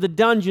out of the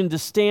dungeon to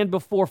stand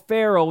before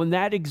Pharaoh, and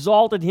that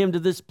exalted him to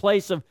this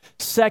place of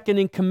second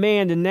in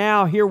command. And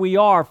now here we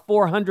are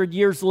 400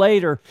 years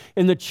later,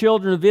 and the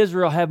children of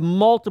Israel have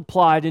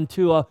multiplied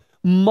into a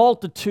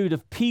multitude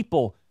of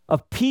people,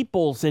 of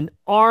peoples and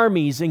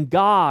armies, and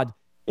God,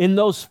 in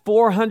those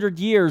 400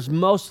 years,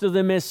 most of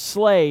them as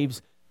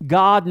slaves,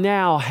 God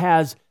now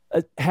has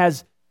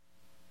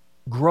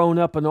grown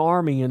up an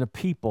army and a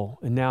people,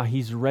 and now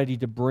He's ready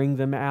to bring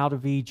them out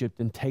of Egypt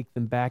and take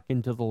them back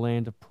into the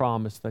land of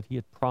promise that He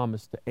had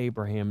promised to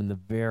Abraham in the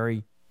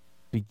very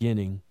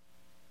beginning.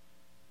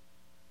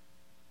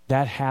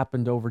 That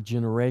happened over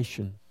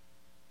generations.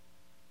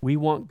 We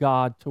want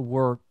God to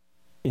work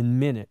in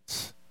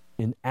minutes,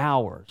 in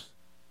hours,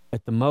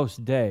 at the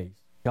most days.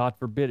 God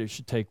forbid it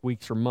should take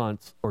weeks or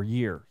months or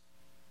years.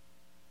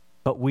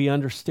 But we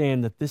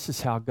understand that this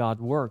is how God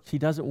works. He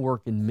doesn't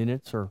work in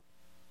minutes or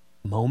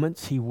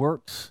moments. He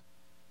works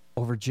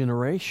over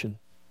generations,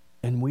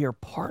 and we are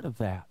part of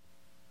that.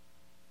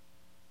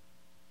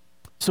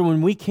 So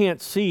when we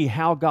can't see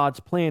how God's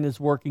plan is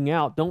working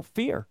out, don't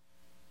fear.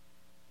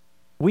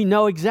 We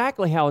know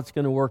exactly how it's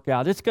going to work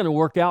out. It's going to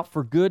work out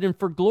for good and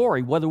for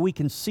glory, whether we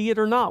can see it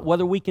or not,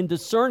 whether we can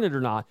discern it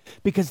or not,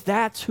 because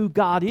that's who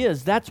God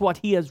is. That's what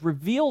He has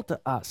revealed to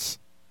us.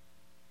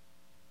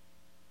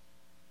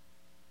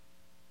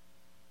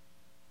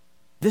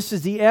 This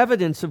is the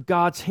evidence of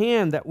God's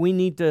hand that we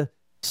need to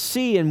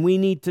see and we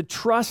need to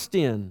trust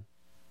in.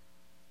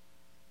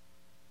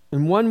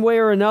 In one way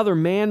or another,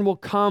 man will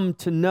come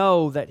to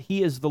know that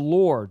He is the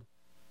Lord.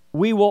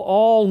 We will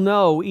all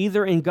know,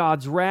 either in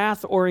God's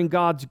wrath or in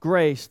God's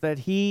grace, that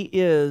He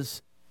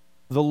is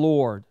the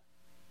Lord.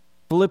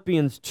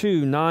 Philippians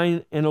 2,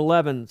 9 and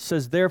 11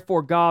 says,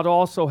 therefore God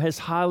also has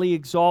highly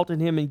exalted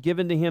Him and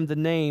given to Him the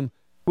name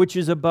which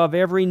is above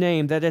every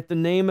name, that at the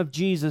name of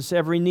Jesus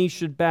every knee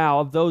should bow,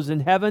 of those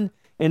in heaven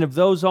and of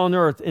those on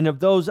earth and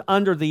of those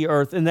under the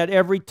earth, and that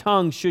every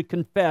tongue should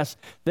confess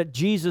that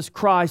Jesus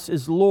Christ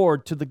is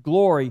Lord, to the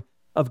glory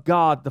of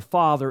God the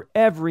Father.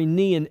 Every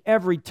knee and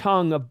every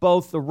tongue of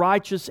both the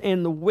righteous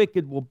and the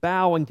wicked will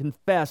bow and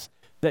confess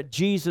that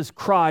Jesus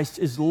Christ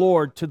is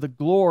Lord, to the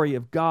glory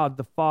of God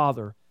the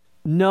Father.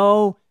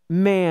 No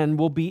man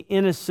will be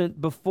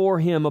innocent before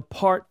Him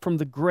apart from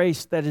the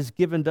grace that is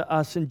given to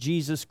us in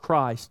Jesus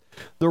Christ.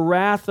 The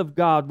wrath of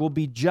God will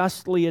be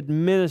justly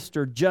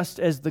administered, just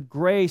as the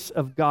grace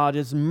of God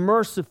is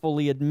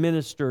mercifully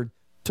administered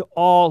to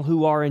all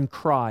who are in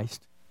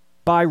Christ.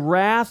 By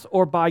wrath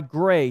or by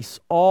grace,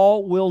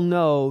 all will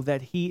know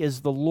that He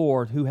is the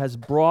Lord, who has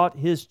brought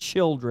His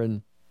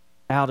children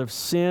out of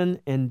sin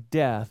and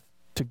death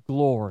to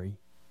glory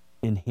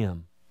in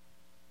Him.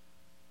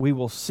 We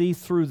will see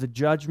through the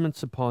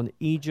judgments upon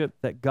Egypt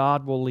that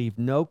God will leave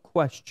no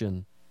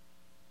question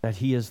that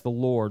He is the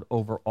Lord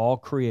over all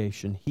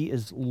creation. He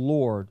is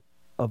Lord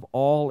of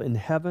all in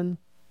heaven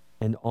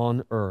and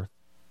on earth.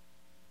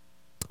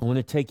 I want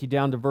to take you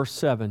down to verse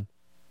 7.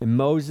 And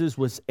Moses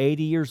was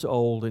 80 years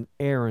old and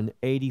Aaron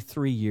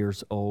 83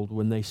 years old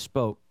when they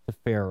spoke to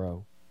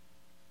Pharaoh.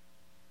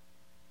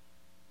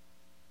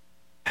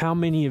 How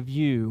many of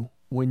you,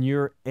 when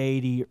you're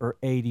 80 or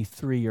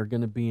 83, are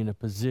going to be in a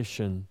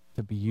position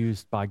to be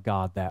used by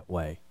God that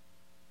way?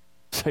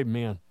 Say,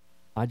 man,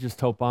 I just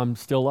hope I'm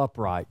still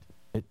upright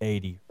at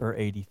 80 or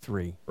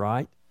 83,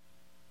 right?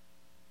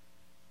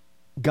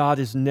 God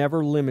is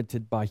never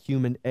limited by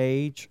human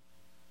age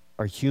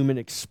or human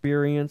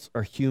experience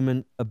or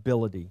human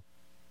ability.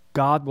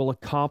 God will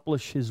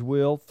accomplish His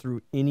will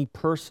through any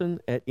person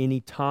at any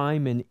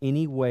time in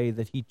any way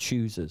that He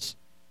chooses.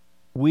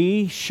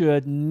 We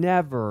should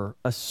never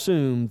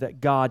assume that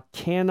God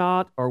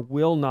cannot or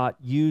will not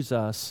use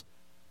us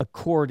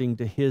according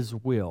to His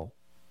will.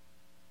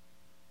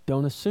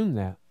 Don't assume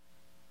that.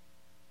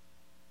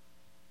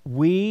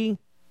 We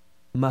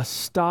must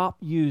stop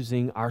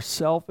using our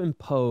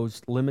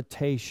self-imposed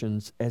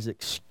limitations as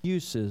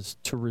excuses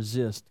to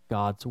resist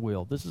God's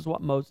will. This is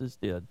what Moses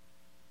did.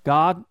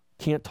 God,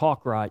 can't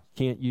talk right,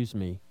 can't use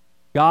me.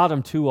 God,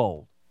 I'm too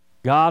old.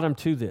 God, I'm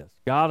too this.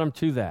 God, I'm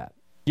too that.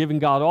 giving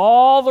God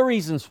all the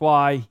reasons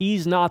why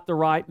he's not the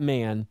right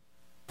man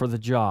for the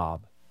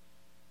job.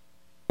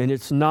 And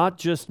it's not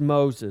just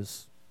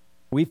Moses.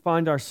 We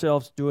find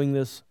ourselves doing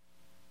this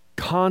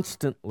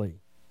constantly.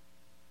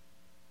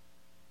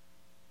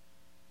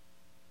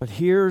 But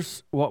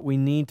here's what we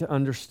need to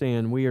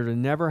understand. We are to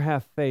never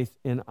have faith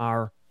in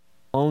our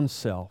own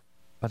self,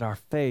 but our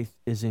faith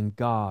is in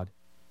God,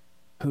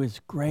 who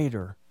is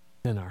greater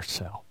than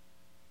ourselves.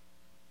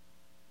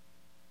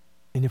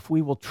 And if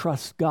we will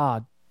trust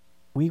God,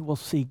 we will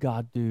see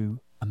God do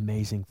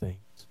amazing things.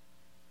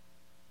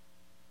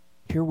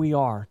 Here we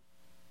are,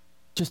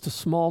 just a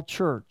small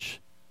church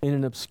in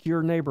an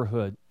obscure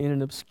neighborhood, in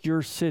an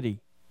obscure city.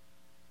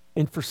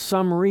 And for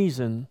some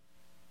reason,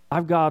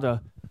 I've got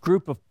a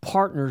group of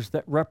partners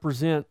that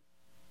represent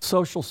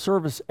social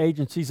service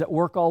agencies that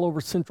work all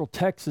over Central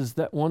Texas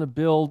that want to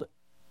build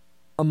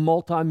a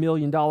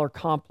multi-million-dollar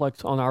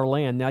complex on our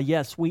land. Now,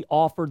 yes, we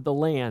offered the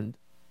land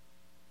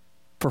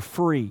for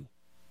free.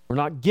 We're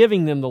not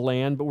giving them the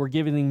land, but we're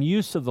giving them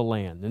use of the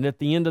land. And at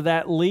the end of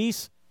that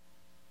lease,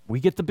 we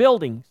get the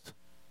buildings.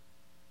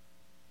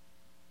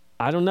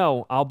 I don't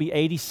know. I'll be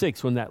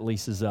 86 when that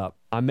lease is up.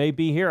 I may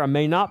be here. I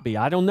may not be.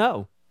 I don't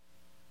know.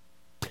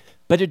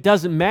 But it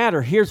doesn't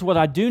matter. Here's what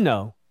I do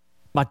know.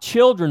 My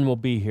children will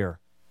be here.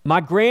 My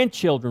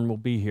grandchildren will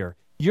be here.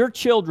 Your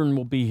children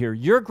will be here.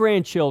 Your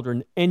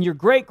grandchildren and your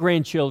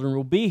great-grandchildren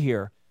will be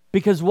here.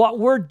 Because what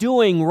we're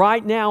doing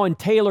right now in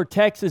Taylor,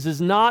 Texas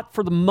is not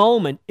for the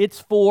moment. It's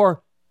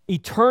for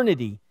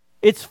eternity.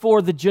 It's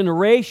for the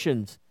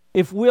generations.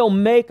 If we'll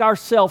make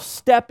ourselves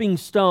stepping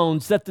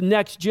stones that the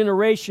next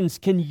generations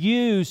can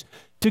use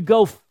to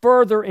go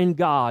further in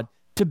God,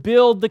 to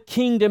build the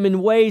kingdom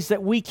in ways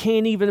that we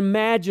can't even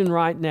imagine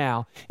right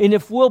now. And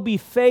if we'll be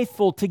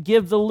faithful to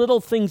give the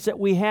little things that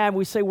we have,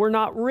 we say we're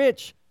not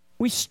rich.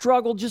 We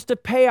struggle just to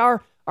pay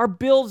our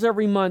bills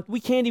every month.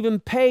 We can't even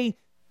pay,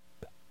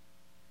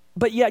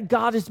 but yet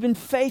God has been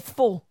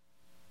faithful.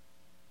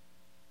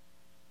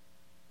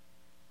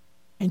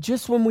 And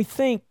just when we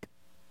think,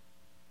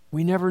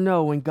 we never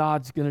know when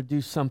God's going to do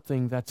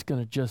something that's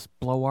going to just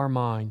blow our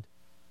mind.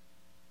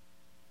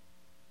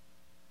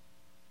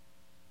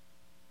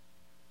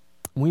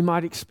 We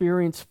might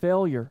experience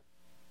failure.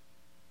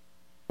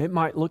 It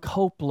might look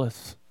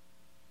hopeless.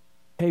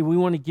 Hey, we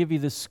want to give you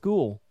this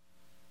school.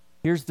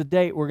 Here's the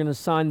date. We're going to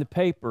sign the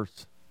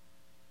papers.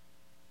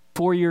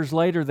 4 years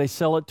later, they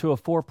sell it to a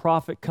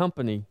for-profit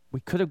company. We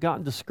could have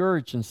gotten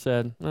discouraged and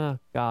said,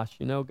 gosh,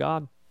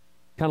 God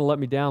kind of let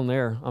me down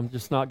there. I'm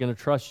just not going to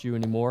trust you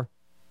anymore.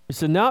 He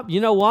said, no,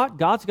 you know what?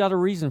 God's got a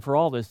reason for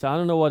all this. I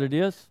don't know what it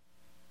is.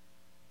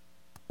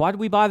 Why did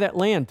we buy that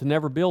land to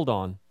never build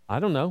on? I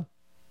don't know.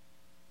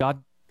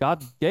 God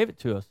gave it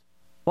to us.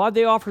 Why'd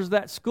they offer us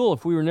that school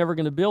if we were never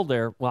going to build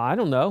there? Well, I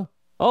don't know.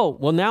 Oh,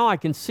 well, now I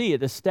can see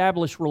it.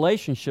 Establish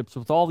relationships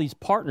with all these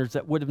partners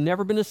that would have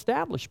never been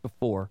established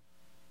before.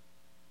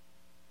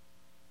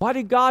 Why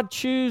did God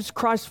choose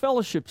Christ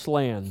Fellowship's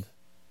land?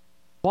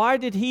 Why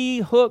did he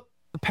hook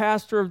the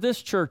pastor of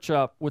this church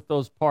up with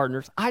those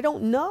partners? I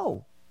don't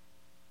know.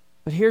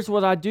 But here's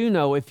what I do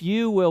know. If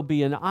you will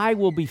be and I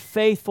will be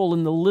faithful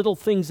in the little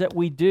things that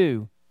we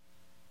do,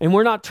 and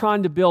we're not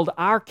trying to build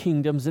our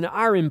kingdoms and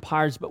our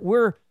empires, but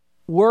we're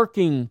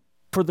working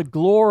for the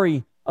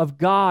glory of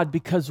God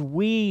because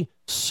we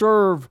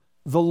serve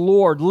the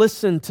Lord.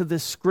 Listen to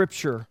this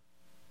scripture.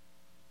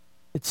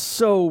 It's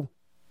so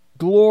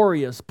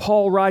glorious.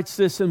 Paul writes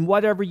this, and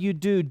whatever you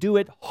do, do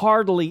it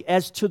heartily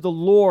as to the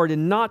Lord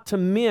and not to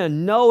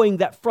men, knowing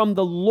that from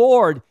the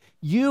Lord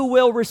you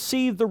will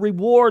receive the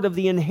reward of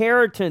the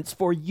inheritance,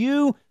 for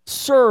you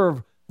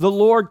serve the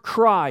Lord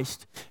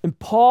Christ. And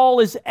Paul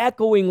is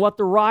echoing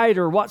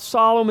what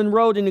Solomon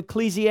wrote in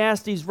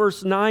Ecclesiastes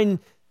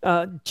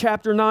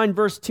chapter 9,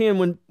 verse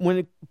 10,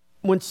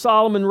 when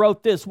Solomon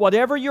wrote this,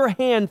 whatever your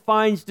hand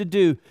finds to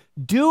do,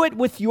 do it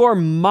with your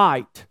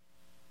might.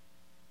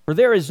 For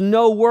there is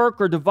no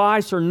work or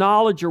device or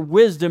knowledge or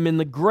wisdom in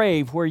the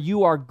grave where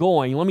you are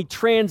going. Let me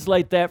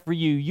translate that for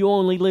you. You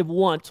only live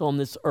once on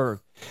this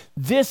earth.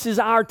 This is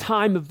our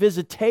time of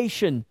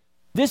visitation.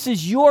 This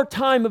is your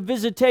time of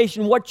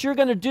visitation. What you're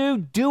going to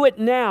do it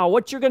now.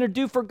 What you're going to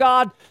do for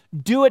God,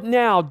 do it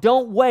now.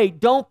 Don't wait.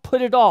 Don't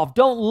put it off.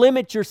 Don't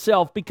limit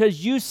yourself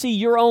because you see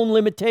your own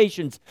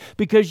limitations,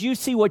 because you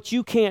see what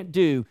you can't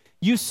do.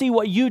 You see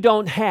what you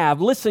don't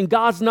have. Listen,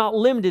 God's not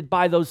limited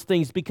by those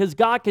things because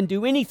God can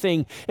do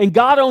anything and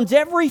God owns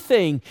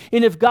everything.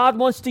 And if God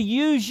wants to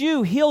use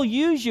you, He'll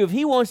use you. If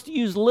He wants to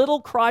use Little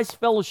Christ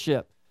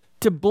Fellowship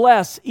to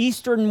bless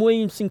Eastern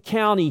Williamson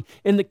County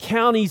and the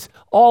counties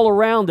all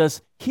around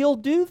us, He'll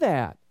do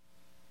that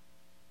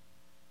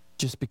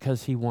just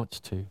because He wants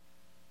to.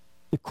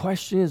 The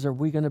question is, are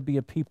we going to be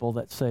a people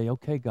that say,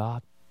 okay,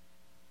 God,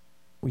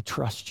 we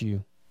trust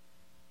you.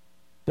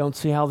 Don't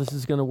see how this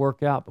is going to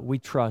work out, but we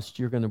trust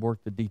you're going to work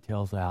the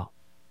details out.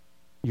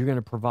 You're going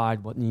to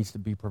provide what needs to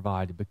be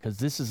provided because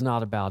this is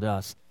not about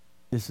us.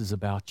 This is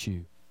about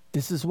you.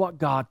 This is what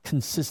God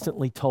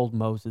consistently told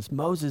Moses.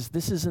 Moses,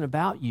 this isn't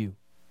about you.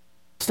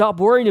 Stop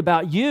worrying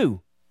about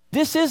you.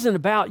 This isn't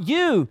about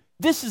you.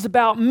 This is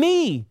about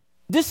me.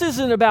 This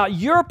isn't about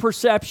your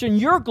perception,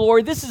 your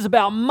glory. This is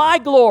about my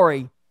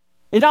glory.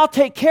 And I'll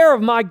take care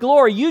of my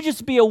glory. You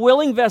just be a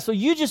willing vessel.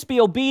 You just be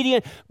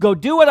obedient. Go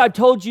do what I've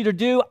told you to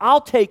do.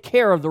 I'll take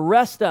care of the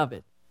rest of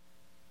it.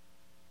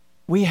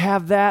 We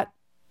have that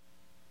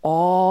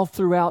all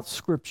throughout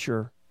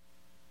Scripture.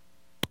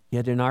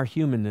 Yet in our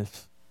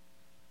humanness,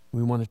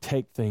 we want to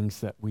take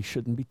things that we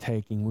shouldn't be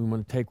taking. We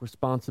want to take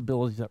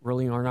responsibilities that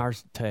really aren't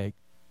ours to take.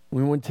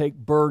 We want to take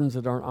burdens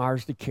that aren't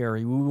ours to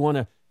carry. We want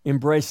to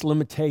embrace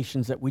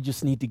limitations that we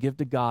just need to give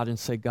to God and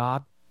say,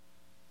 God,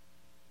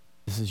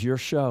 this is your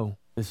show.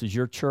 This is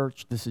your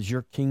church. This is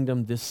your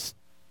kingdom. This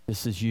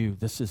is you.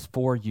 This is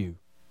for you.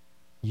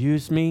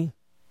 Use me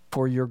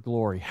for your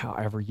glory,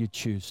 however you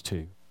choose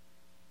to.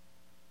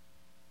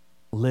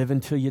 Live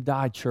until you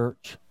die,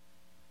 church.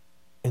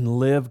 And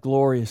live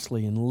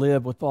gloriously and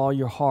live with all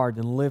your heart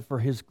and live for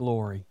His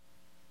glory.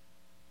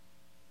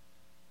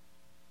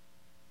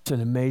 It's an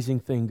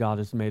amazing thing God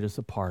has made us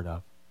a part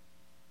of.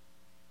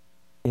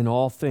 In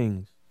all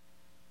things,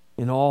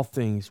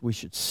 we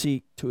should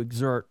seek to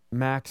exert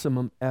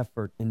maximum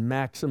effort and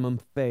maximum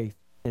faith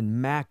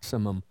and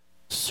maximum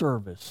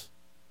service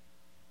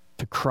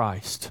to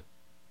Christ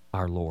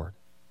our Lord.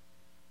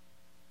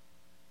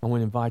 I want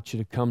to invite you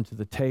to come to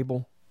the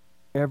table.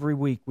 Every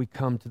week we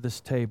come to this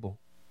table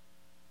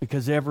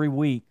because every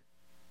week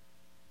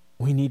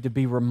we need to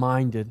be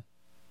reminded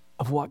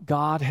of what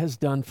God has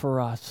done for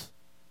us.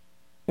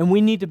 And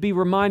we need to be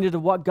reminded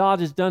of what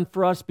God has done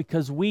for us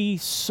because we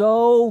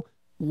so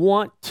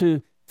want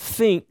to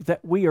think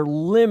that we are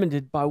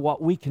limited by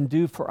what we can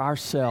do for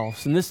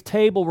ourselves. And this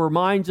table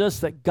reminds us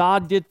that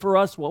God did for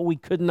us what we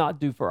could not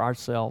do for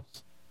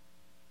ourselves.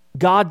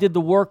 God did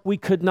the work we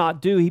could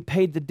not do. He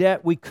paid the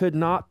debt we could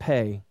not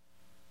pay.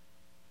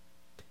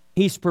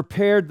 He's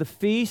prepared the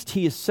feast.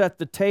 He has set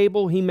the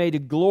table. He made a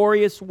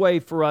glorious way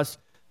for us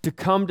to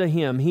come to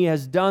Him. He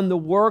has done the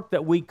work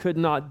that we could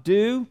not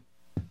do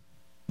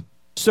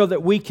so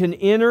that we can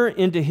enter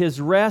into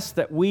His rest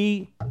that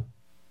we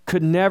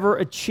could never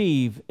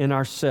achieve in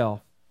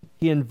ourselves.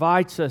 He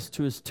invites us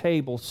to His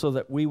table so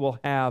that we will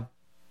have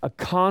a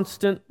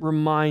constant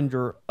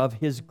reminder of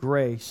His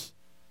grace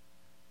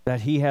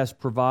that He has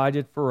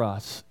provided for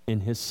us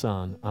in His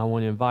Son. I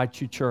want to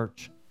invite you,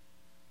 church,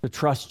 to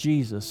trust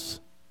Jesus.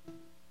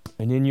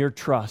 And in your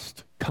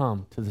trust,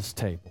 come to this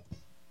table.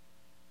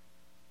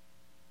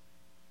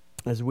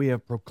 As we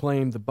have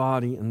proclaimed the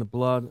body and the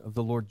blood of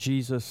the Lord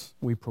Jesus,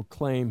 we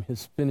proclaim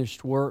His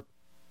finished work.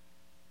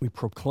 We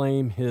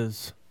proclaim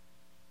His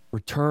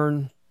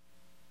return,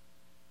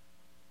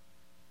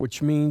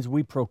 which means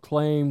we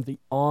proclaim the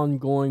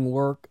ongoing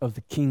work of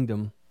the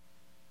kingdom.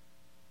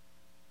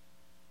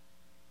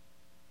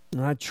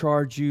 And I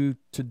charge you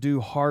to do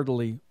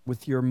heartily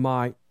with your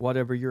might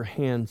whatever your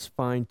hands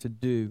find to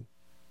do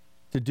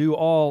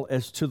all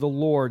as to the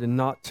Lord and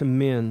not to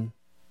men,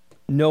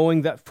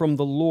 knowing that from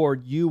the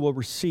Lord you will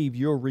receive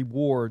your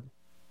reward,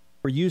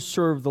 for you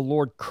serve the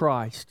Lord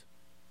Christ.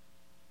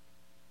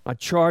 I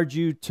charge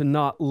you to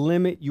not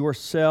limit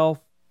yourself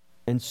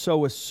and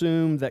so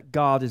assume that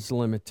God is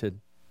limited,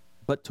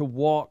 but to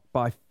walk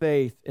by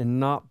faith and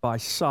not by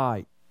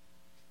sight,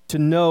 to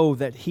know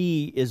that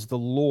He is the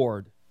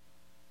Lord.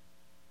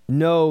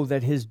 Know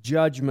that His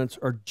judgments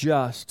are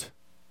just.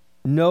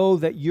 Know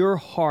that your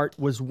heart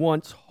was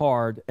once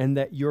hard and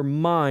that your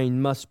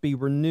mind must be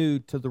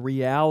renewed to the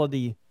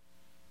reality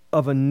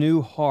of a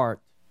new heart.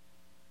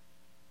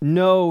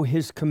 Know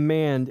His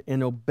command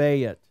and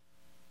obey it.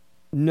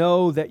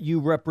 Know that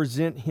you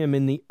represent Him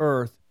in the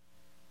earth.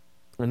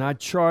 And I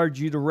charge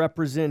you to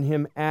represent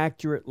Him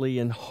accurately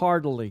and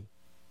heartily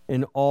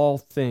in all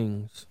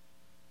things.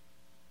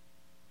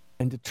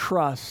 And to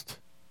trust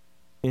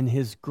in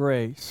His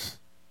grace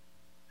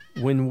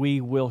when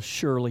we will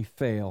surely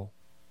fail.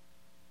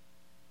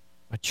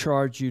 I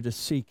charge you to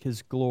seek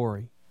His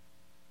glory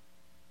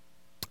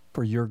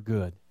for your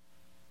good,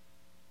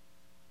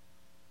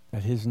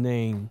 that His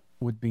name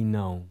would be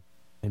known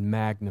and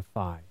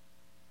magnified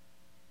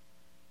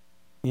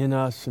in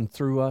us and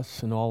through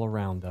us and all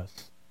around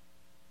us.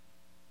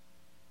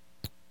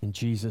 In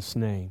Jesus'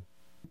 name.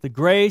 The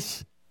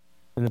grace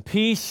and the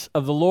peace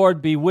of the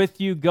Lord be with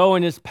you. Go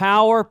in His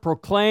power,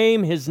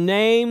 proclaim His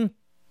name.